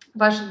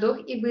ваш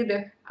вдох и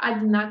выдох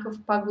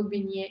одинаков по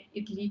глубине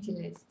и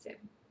длительности.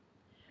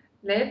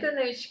 Для этого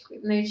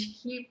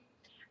новички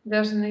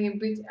должны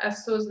быть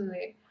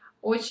осознанны,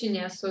 очень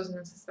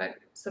осознанны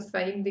со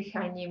своим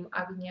дыханием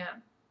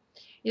огня.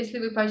 Если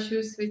вы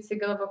почувствуете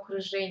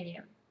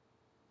головокружение,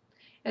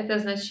 это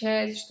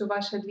означает, что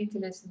ваша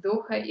длительность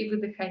вдоха и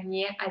выдоха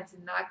не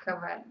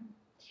одинаковая.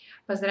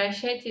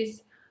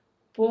 Возвращайтесь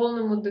к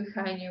полному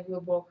дыханию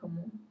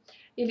глубокому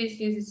или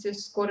снизите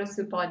скорость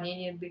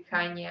выполнения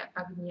дыхания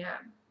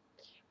огня.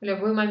 В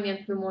любой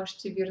момент вы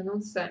можете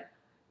вернуться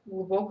к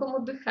глубокому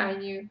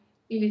дыханию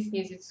или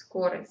снизить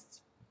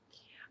скорость.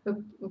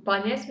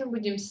 Выполнять мы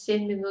будем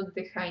 7 минут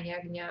дыхания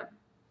огня.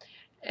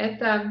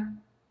 Это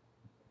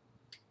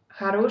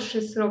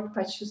хороший срок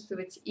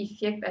почувствовать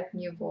эффект от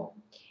него.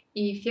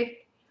 И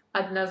эффект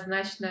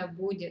однозначно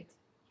будет.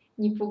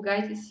 Не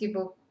пугайтесь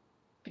его,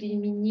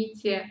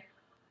 примените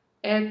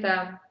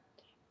это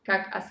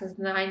как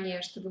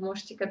осознание, что вы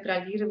можете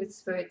контролировать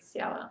свое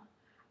тело.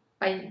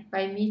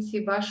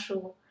 Поймите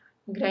вашу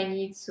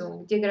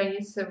границу, где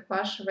граница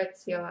вашего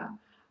тела,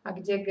 а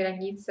где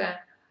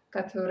граница,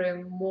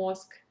 которую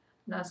мозг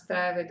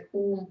настраивает,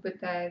 ум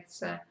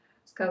пытается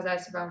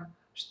сказать вам,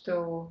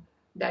 что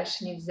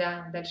дальше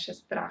нельзя, дальше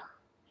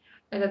страх.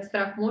 Этот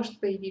страх может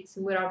появиться,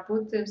 мы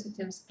работаем с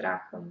этим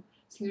страхом,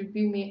 с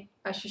любыми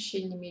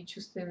ощущениями и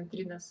чувствами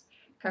внутри нас,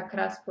 как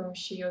раз с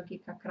помощью йоги,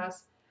 как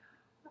раз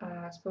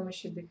с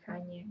помощью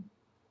дыхания.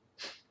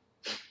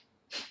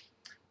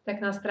 Так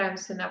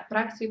настраиваемся на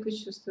практику,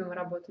 чувствуем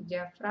работу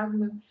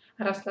диафрагмы,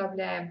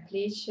 расслабляем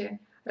плечи,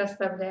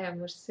 расслабляем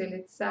мышцы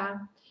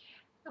лица.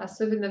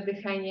 Особенно в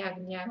дыхании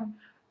огня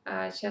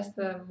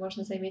часто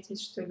можно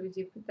заметить, что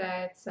люди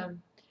пытаются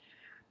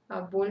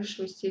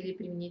больше усилий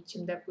применить,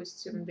 чем,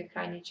 допустим,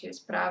 дыхание через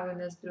правую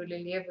ноздрю или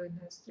левую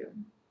ноздрю,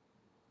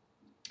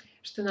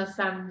 что на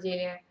самом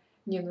деле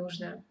не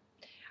нужно.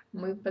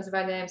 Мы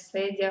позволяем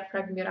своей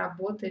диафрагме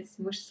работать,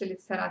 мышцы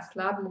лица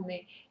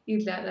расслаблены,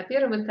 и на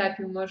первом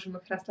этапе мы можем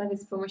их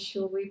расслабить с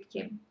помощью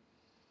улыбки.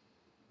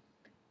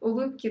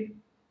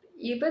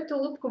 И в эту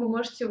улыбку вы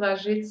можете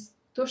вложить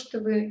то,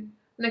 что вы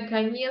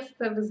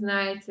наконец-то вы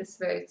знаете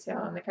свое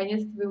тело,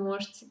 наконец-то вы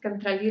можете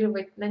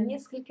контролировать на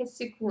несколько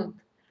секунд,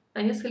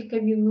 на несколько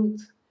минут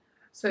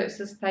свое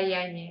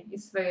состояние и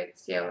свое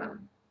тело.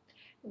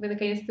 Вы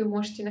наконец-то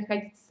можете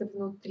находиться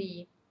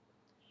внутри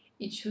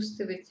и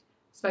чувствовать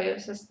свое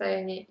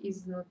состояние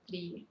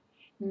изнутри,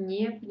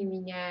 не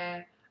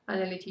применяя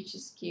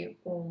аналитический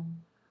ум,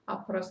 а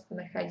просто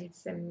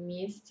находиться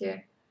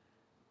вместе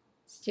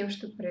с тем,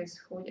 что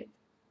происходит.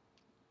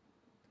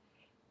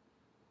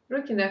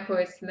 Руки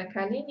находятся на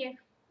коленях.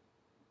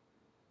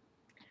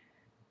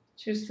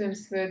 Чувствуем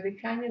свое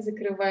дыхание,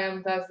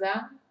 закрываем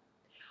глаза,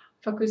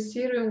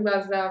 фокусируем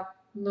глаза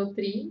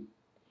внутри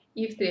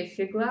и в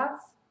третий глаз.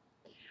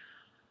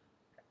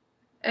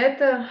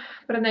 Это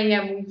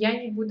пранаяму я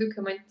не буду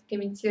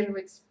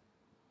комментировать,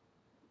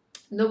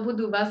 но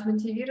буду вас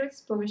мотивировать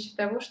с помощью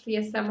того, что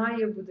я сама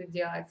ее буду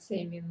делать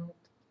 7 минут.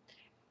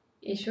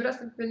 Еще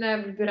раз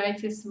напоминаю,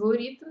 выбирайте свой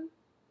ритм,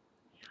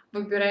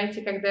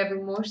 выбирайте, когда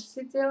вы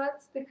можете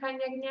делать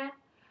дыхание огня,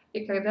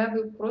 и когда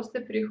вы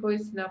просто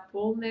переходите на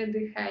полное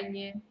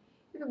дыхание,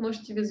 и вы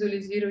можете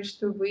визуализировать,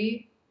 что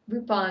вы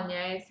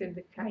выполняете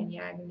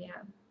дыхание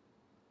огня.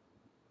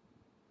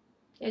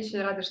 Я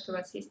очень рада, что у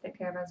вас есть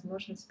такая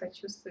возможность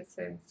почувствовать в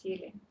своем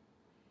теле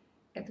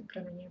эту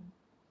пранаяму.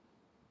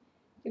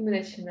 И мы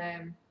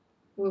начинаем.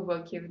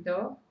 Глубокий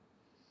вдох.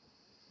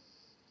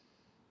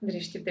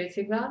 Дрижьте в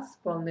третий глаз,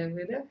 полный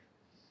выдох.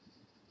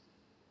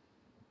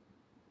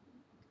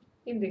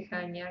 И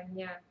дыхание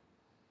огня.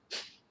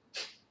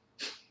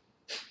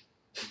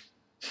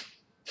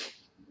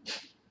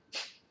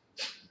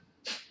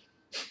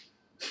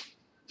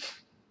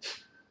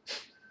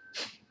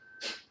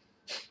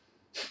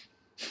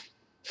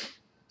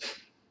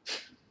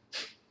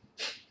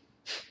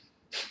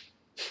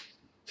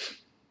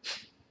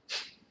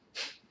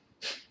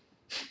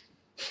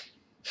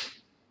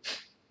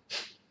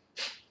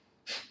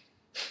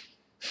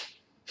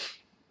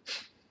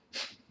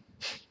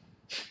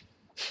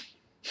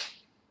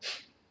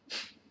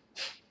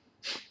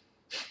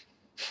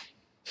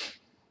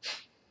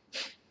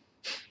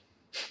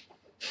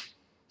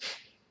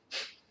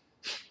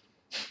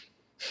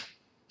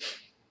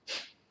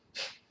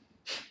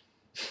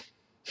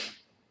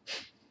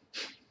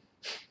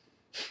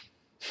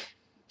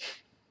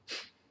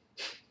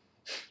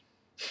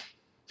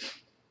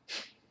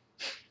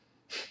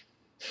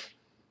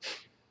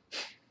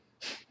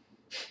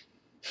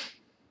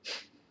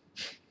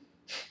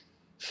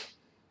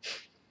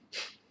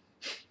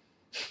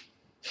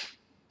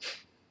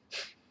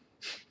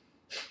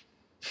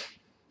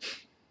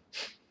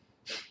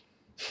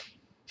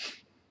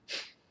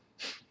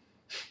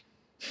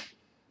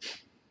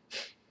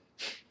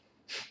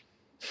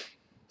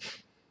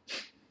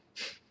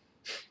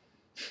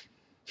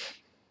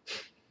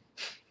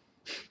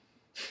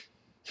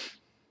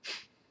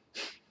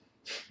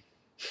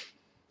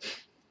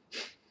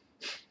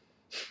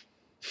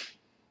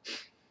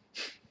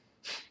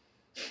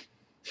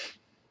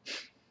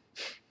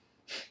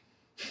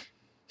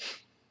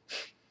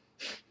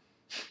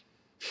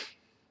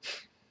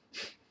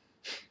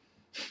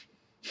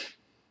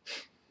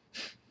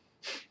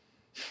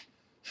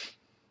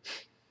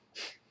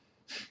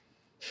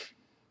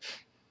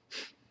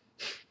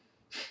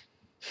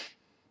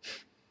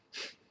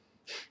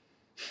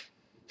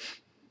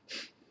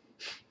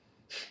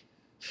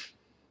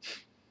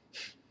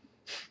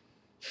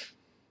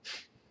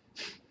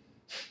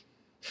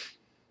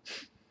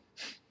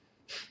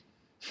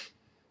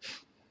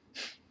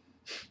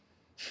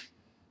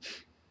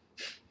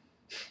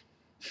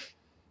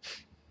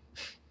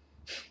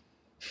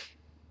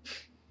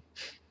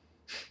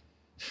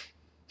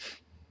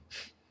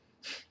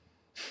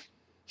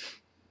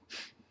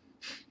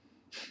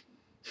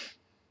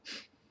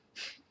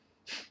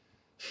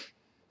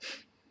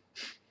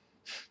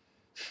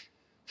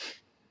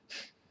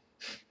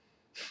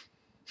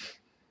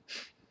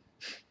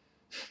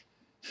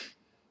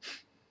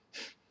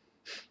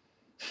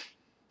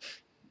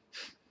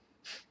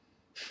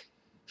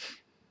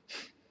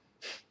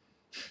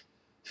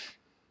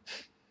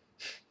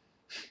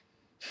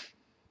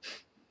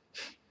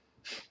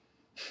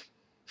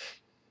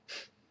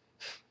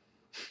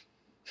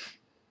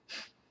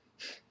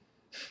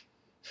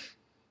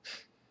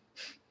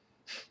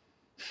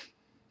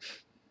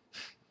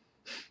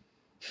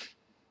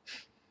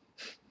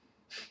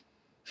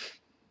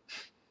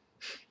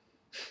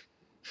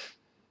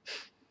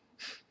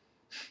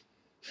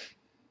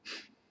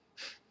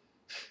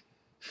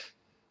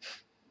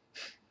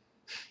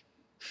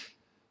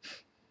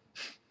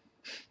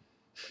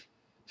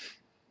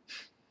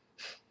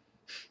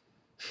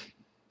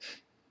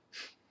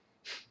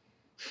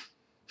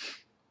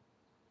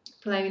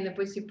 Половина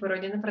пути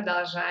пройдена.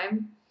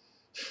 Продолжаем.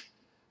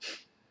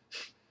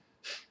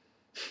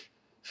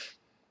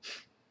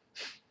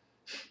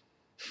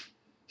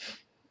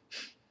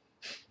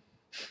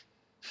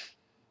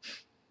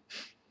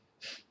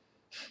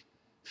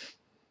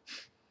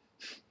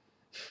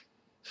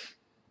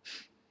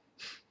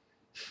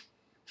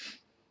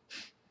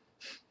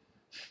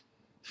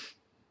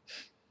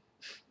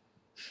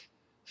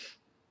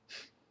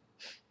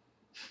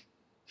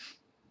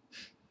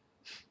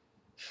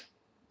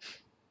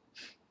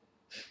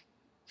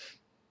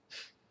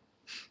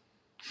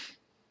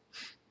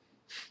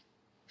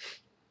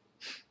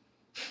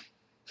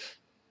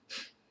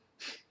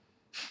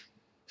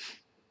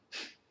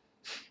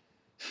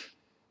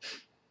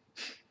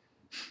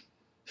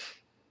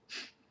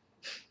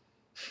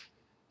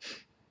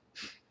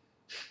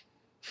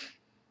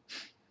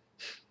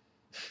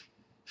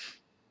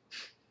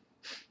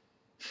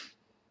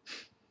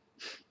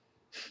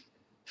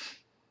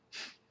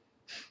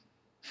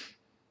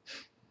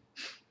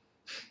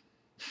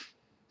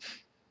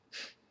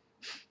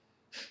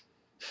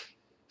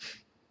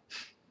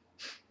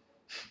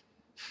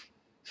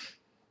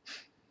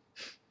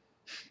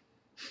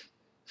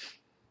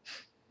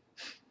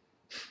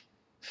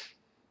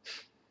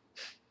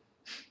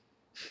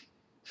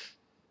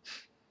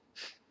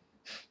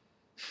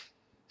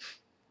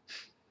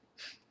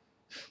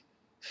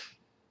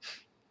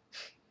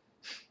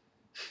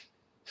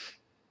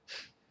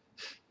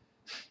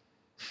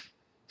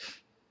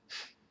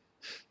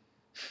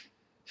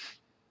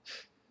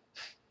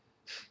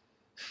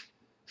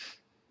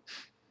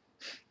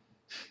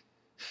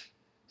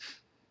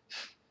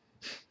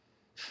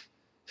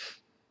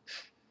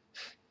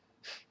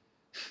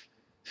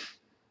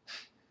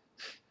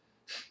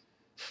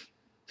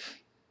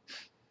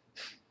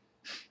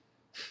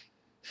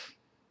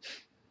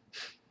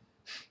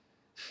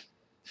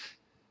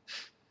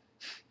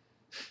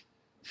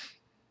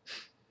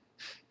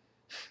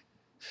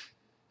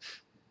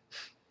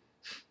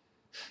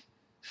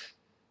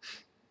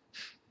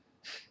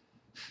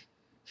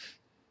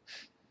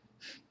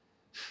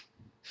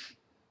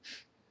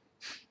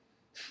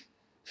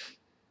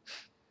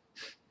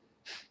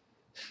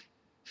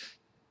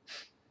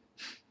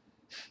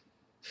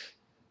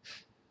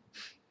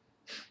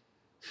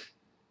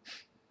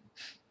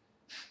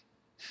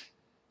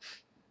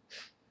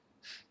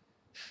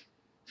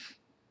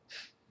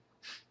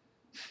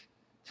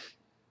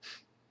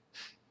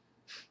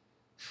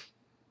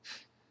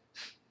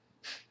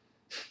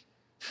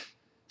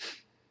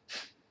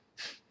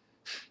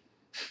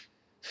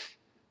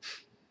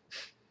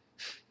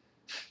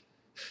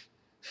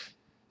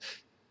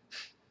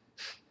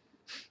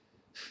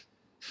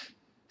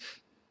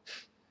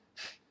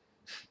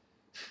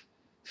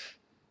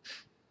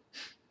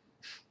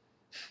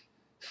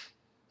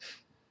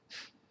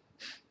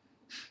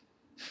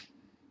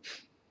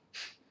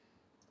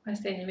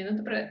 Последние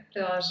минуты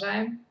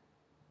продолжаем.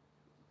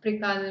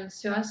 Прикладываем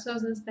всю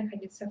осознанность,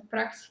 находиться в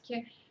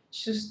практике.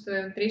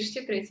 Чувствуем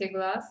трижды третий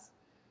глаз.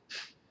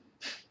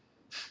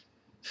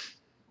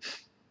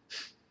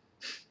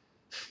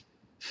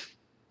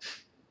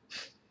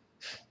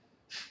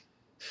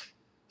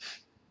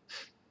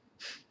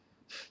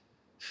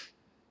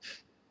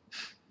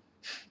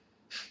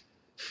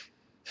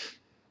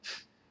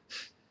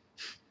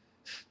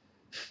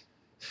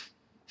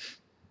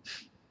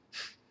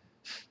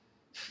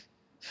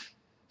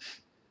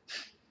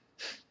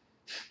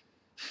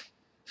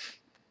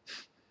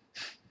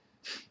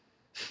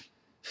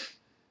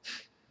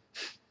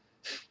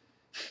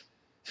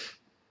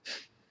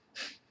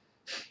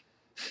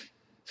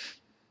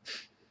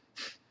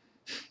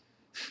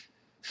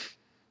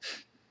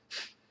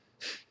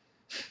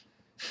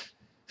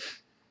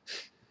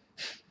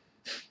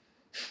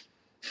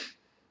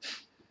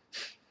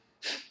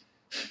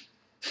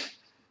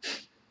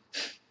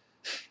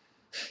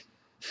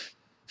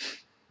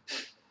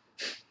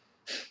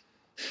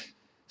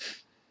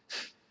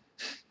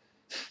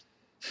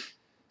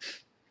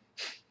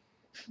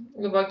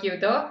 Глубокий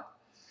вдох.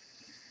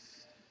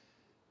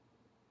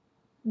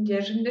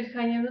 Держим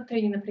дыхание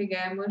внутри, не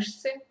напрягаем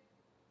мышцы.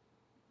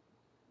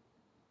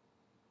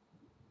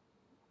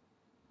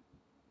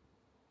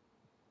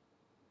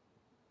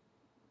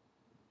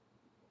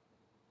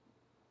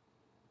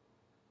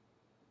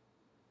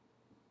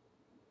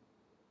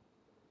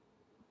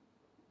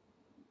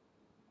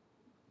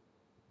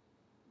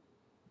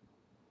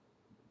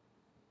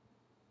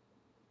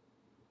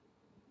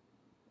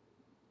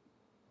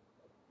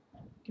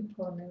 И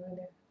полный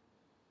выдох.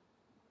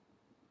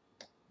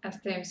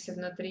 Остаемся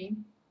внутри.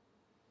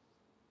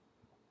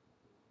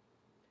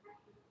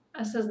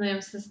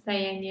 Осознаем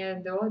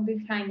состояние до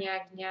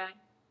дыхания огня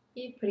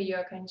и при ее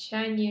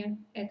окончании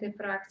этой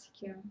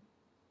практики.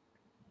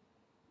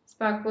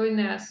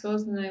 Спокойное,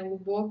 осознанное,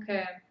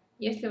 глубокое,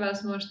 если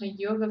возможно,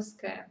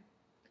 йоговское.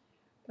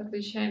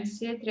 Подключаем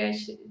все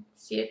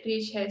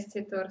три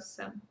части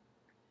торса.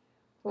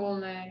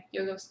 Полное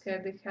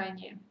йоговское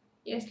дыхание.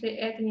 Если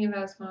это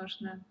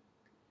невозможно,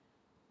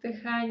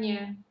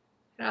 дыхание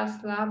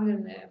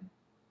расслабленное,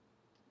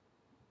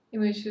 и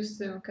мы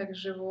чувствуем, как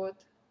живот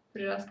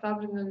при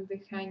расслабленном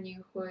дыхании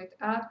уходит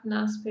от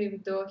нас при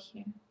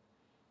вдохе,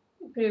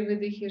 и при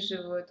выдохе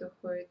живот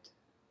уходит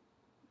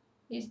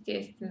в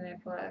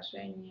естественное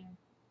положение.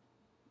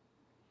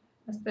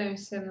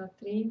 Остаемся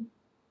внутри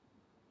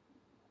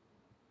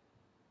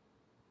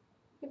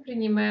и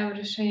принимаем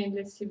решение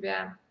для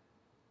себя.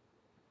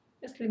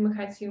 Если мы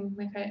хотим,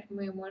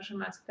 мы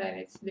можем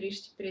оставить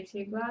дришти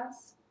третий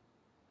глаз.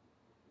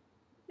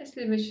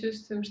 Если мы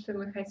чувствуем, что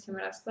мы хотим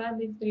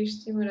расслабить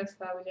дришти, мы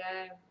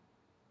расслабляем.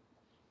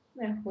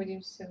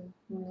 Находимся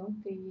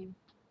внутри,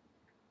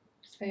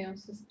 в своем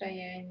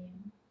состоянии.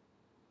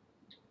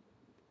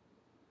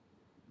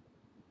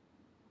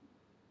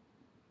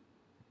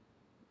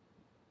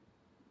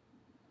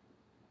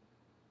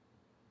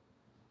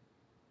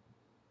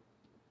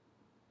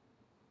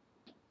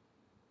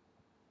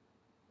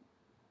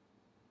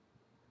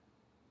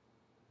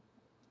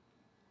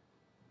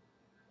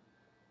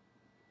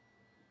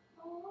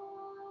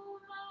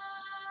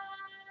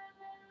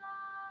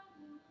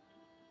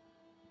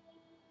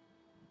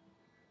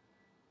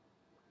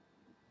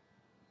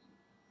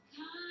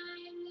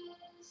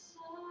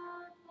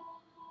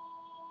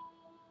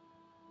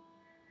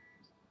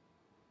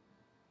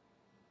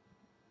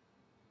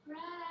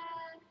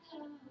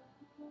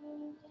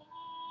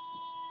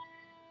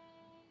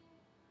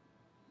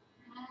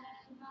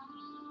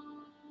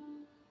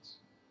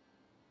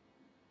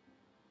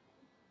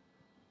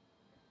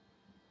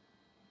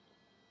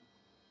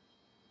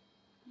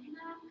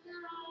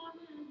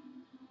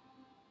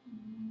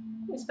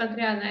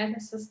 Несмотря на это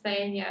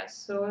состояние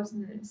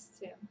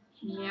осознанности,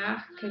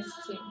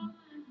 мягкости,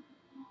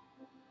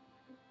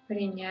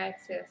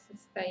 принятия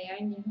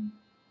состояния,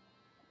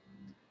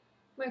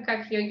 мы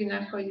как йоги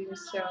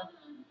находимся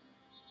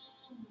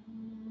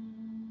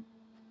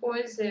в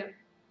позе,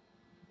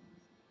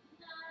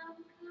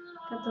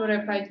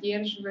 которая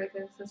поддерживает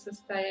это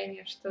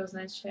состояние, что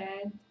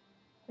означает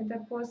эта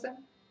поза.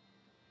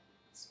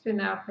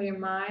 Спина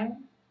прямая,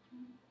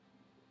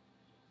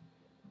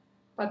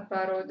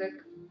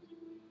 подбородок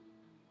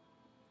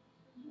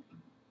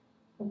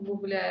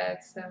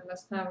углубляется в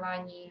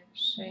основании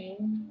шеи.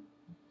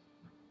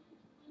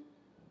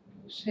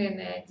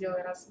 Шейный отдел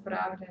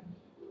расправлен.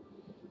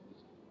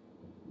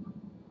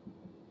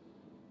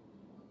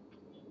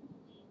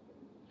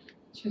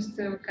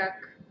 Чувствуем,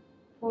 как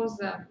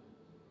поза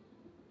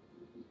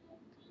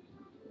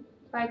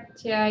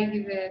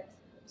подтягивает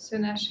все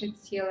наше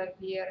тело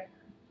вверх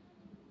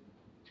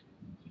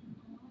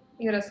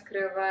и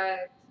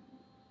раскрывает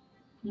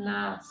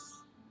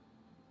нас,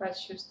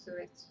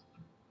 почувствовать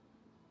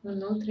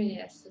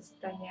внутреннее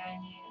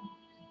состояние.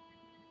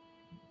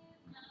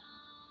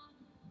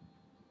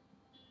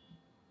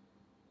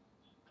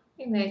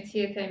 И найти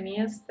это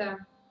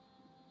место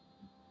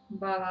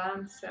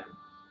баланса,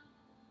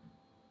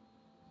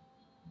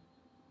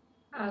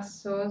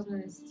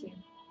 осознанности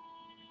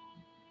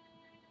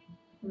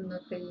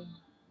внутри.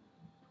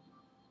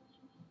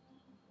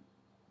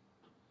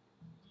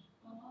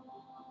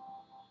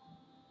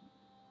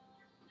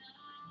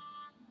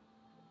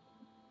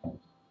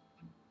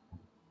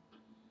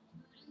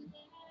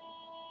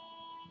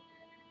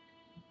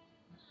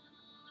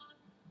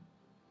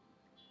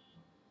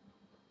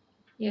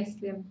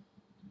 Если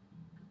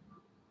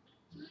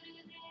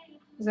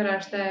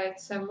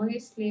зарождаются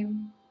мысли,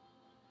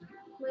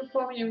 мы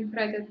помним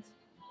про этот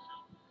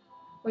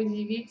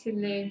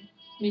удивительный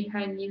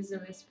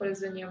механизм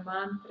использования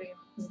мантры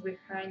с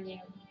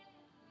дыханием,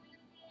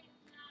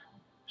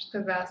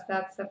 чтобы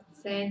остаться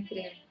в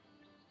центре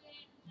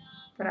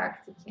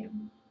практики.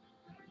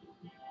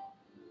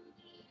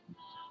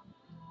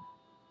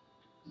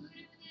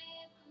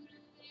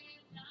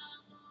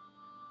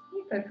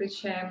 И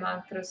подключаем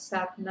мантру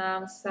сат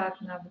нам, сат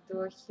на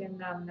вдохе,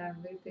 нам на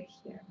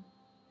выдохе.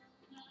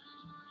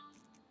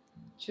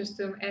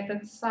 Чувствуем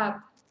этот сат,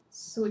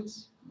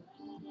 суть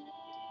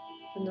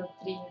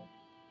внутри.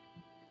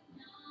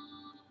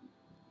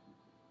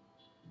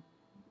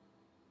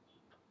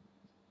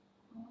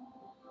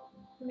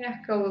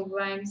 Мягко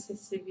улыбаемся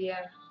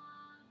себе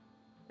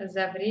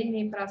за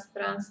время и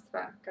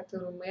пространство,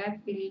 которое мы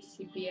отвели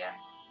себе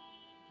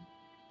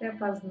для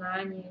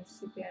познания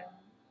себя,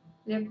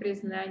 для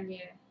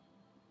признания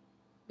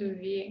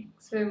любви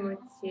к своему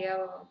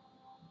телу,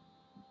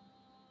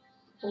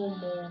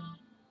 уму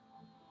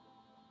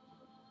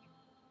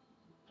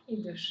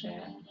и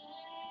душе.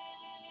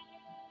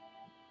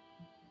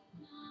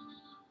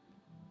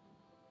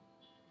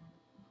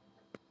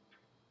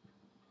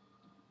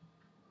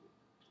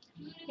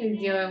 И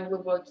делаем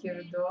глубокий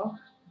вдох.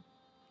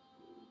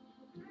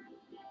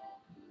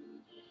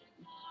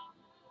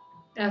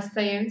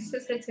 Остаемся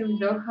с этим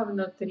вдохом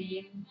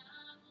внутри.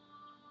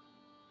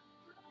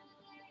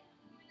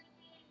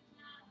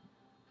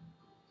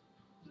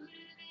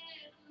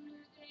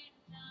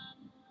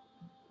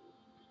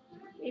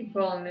 И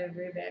полный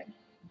выдох.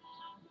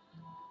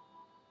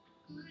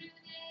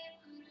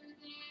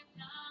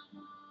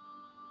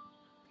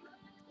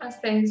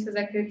 Остаемся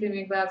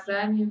закрытыми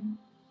глазами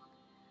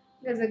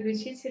для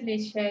заключительной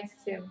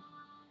части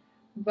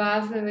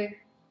базовых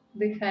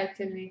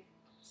дыхательных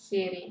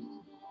серий.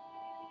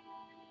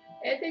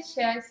 Это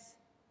часть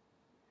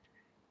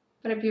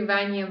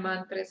пропевания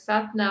мантры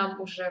сат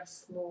нам уже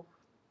вслух.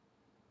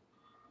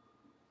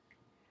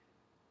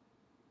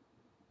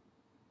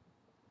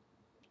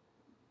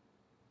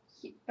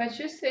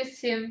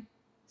 Почувствуйте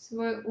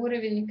свой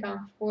уровень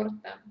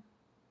комфорта.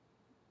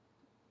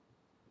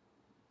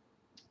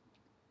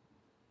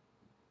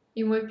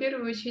 И мой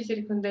первый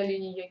учитель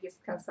кундалини йоги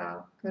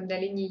сказал,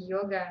 кундалини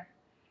йога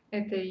 –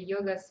 это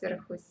йога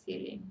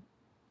сверхусилий.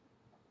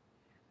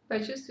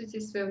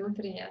 Почувствуйте свое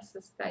внутреннее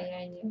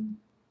состояние.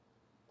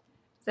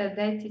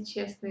 Задайте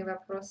честные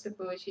вопросы,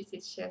 получите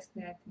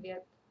честный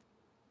ответ.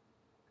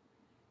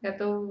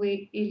 Готовы вы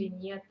или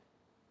нет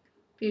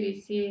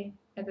перейти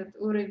этот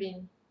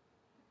уровень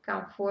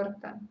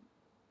комфорта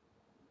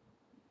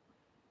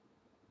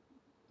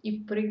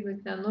и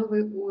прыгнуть на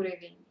новый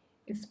уровень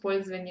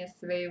использования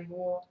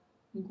своего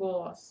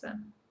голоса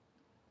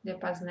для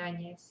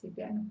познания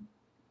себя.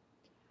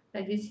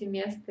 Найдите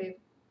место и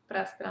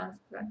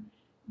пространство,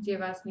 где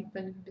вас никто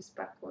не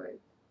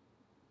беспокоит.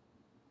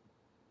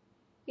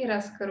 И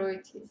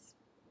раскройтесь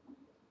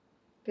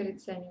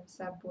перед самим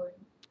собой.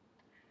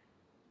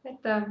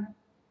 Это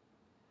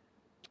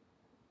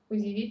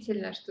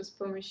удивительно, что с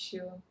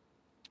помощью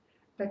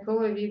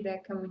такого вида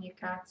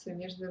коммуникации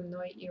между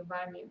мной и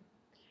вами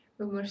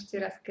вы можете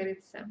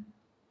раскрыться,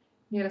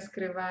 не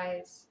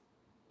раскрываясь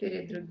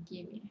перед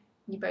другими,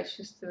 не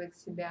почувствовать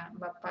себя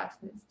в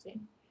опасности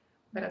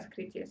в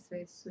раскрытии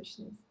своей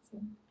сущности.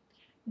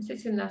 И с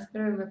этим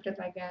настроем я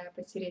предлагаю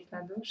потереть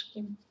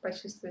ладошки,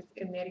 почувствовать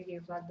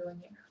энергию в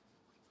ладонях.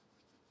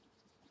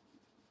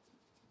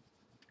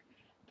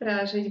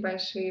 Приложить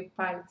большие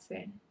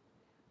пальцы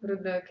к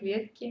грудной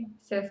клетке,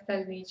 все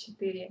остальные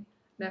 4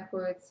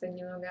 находятся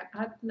немного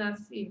от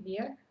нас и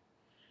вверх.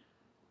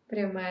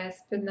 Прямая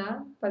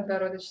спина,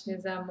 подбородочный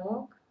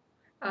замок,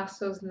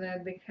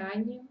 осознанное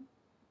дыхание.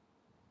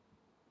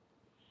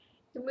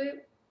 И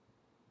мы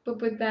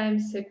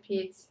попытаемся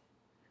петь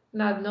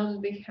на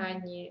одном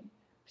дыхании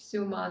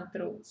всю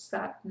мантру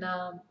сат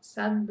нам.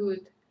 Сат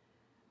будет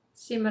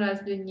 7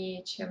 раз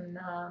длиннее, чем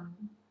нам.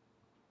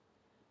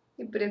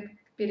 И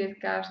перед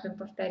каждым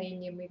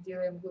повторением мы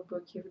делаем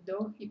глубокий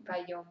вдох и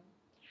поем.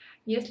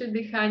 Если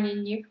дыхания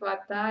не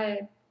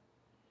хватает,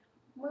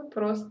 мы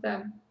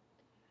просто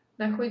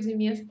находим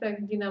место,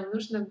 где нам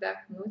нужно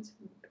вдохнуть.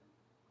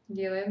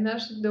 Делаем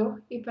наш вдох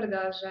и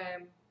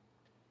продолжаем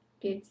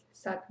петь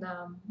сат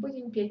нам.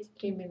 Будем петь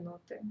 3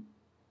 минуты.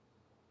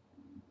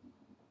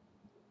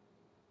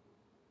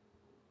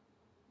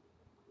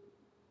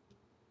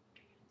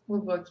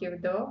 Глубокий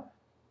вдох.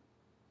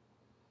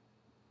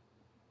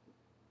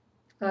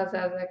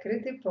 Глаза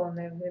закрыты,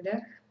 полный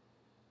выдох.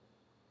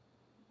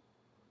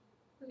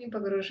 И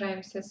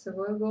погружаемся в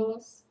свой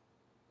голос,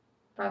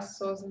 в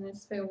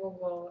осознанность своего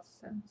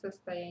голоса,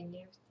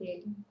 состояние в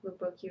теле.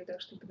 Глубокий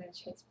вдох, чтобы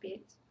начать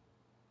петь.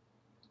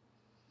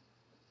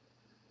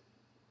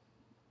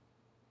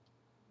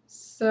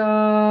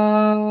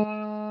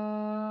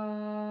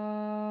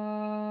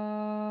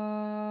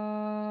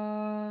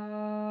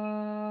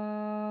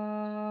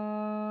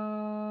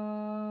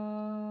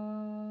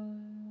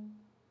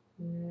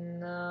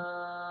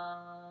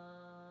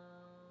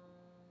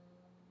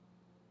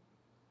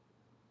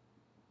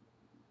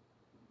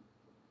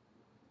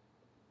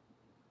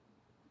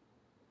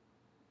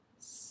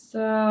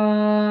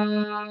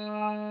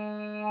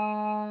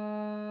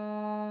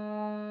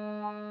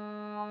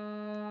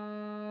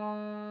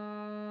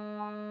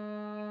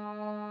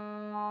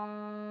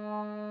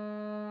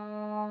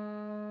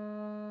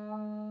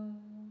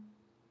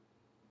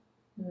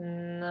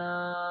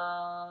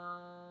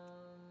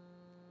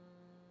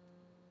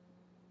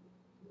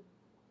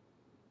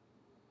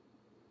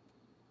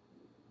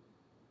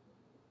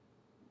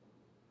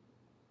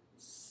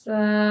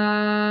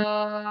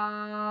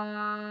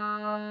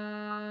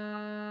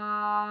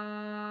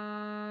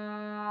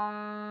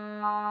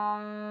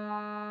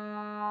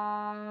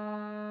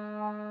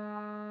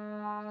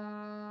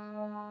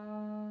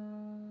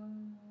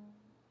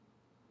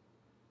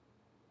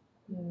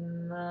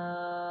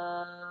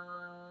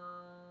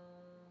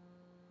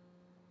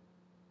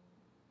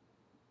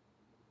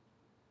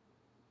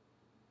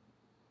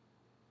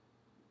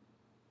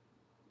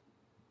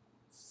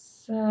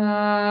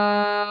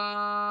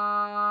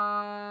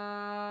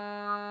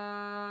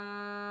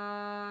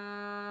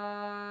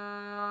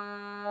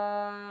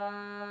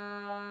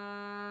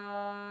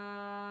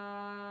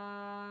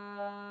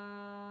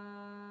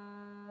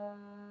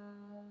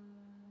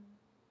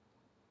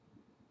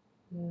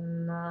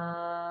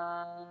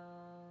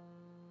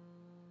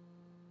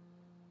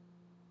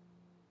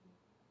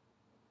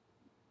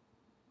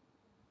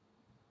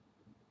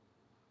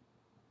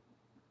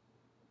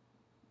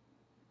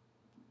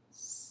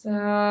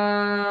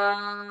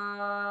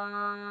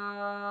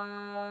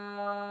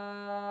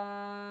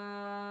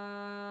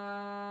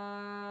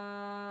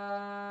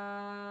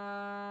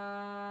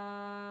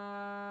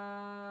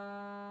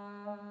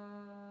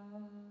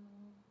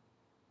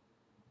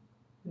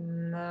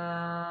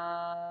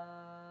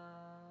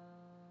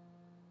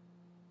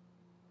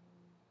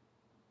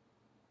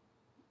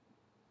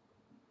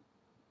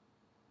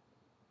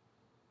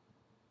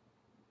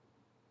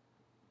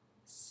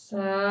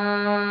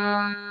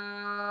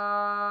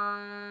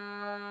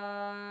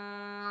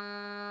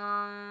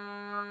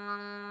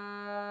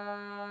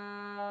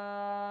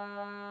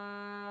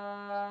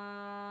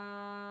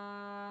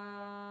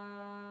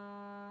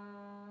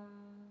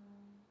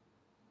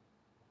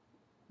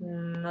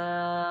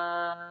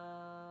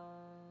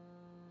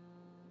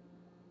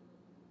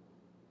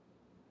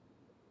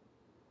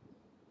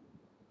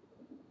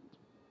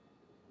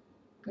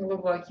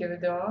 Глубокий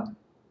вдох.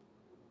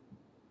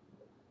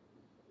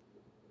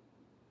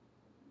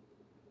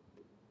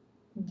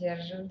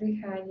 Держим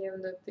дыхание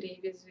внутри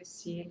без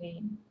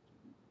усилий.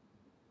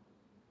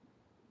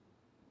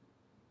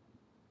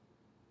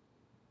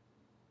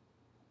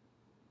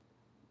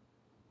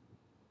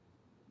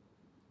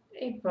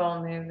 И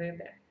полный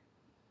выдох.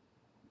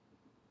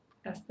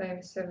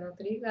 Остаемся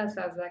внутри,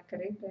 глаза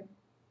закрыты.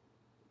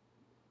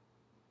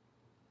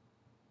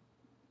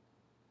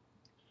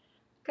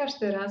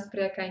 Каждый раз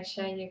при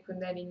окончании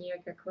кундалини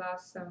йога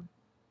класса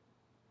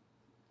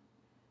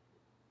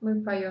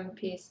мы поем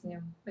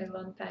песню A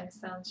Long Time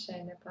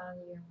Sunshine Upon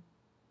You.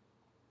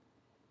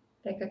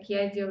 Так как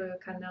я делаю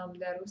канал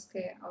для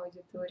русской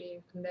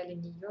аудитории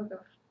кундалини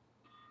йогов,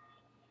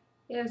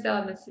 я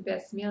взяла на себя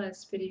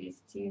смелость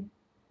перевести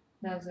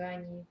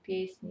название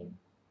песни.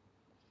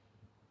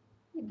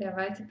 И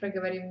давайте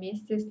проговорим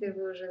вместе, если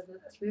вы уже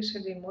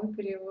слышали мой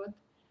перевод,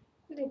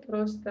 или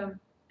просто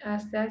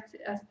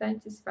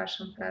останьтесь в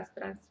вашем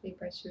пространстве и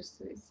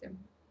почувствуйте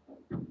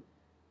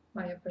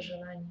мое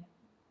пожелание.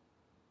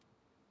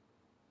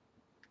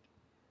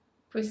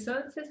 Пусть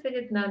солнце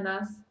садит на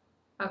нас,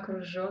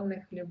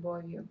 окруженных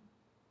любовью,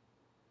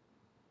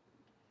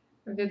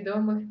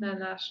 ведомых на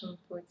нашем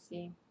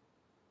пути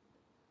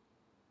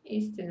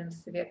истинным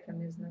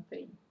светом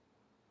изнутри.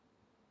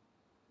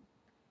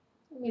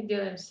 Мы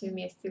делаем все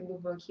вместе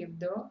глубокий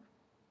вдох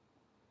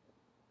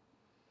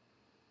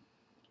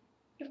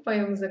и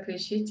поем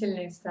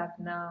заключительный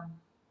сатнам.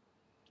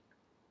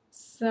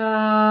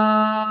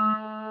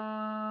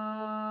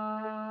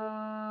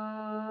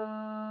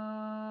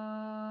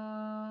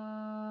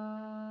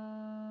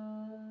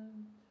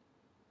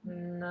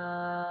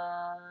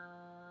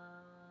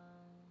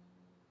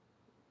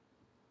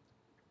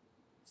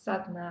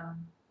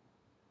 Сатнам.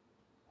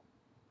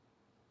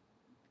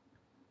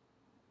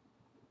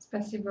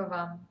 Спасибо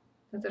вам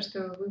за то,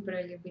 что вы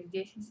выбрали быть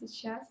здесь и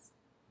сейчас,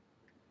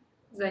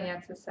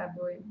 заняться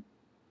собой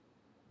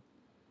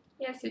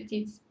и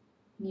осветить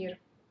мир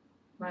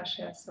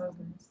вашей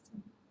осознанности.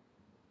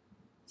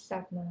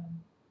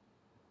 Сатнам.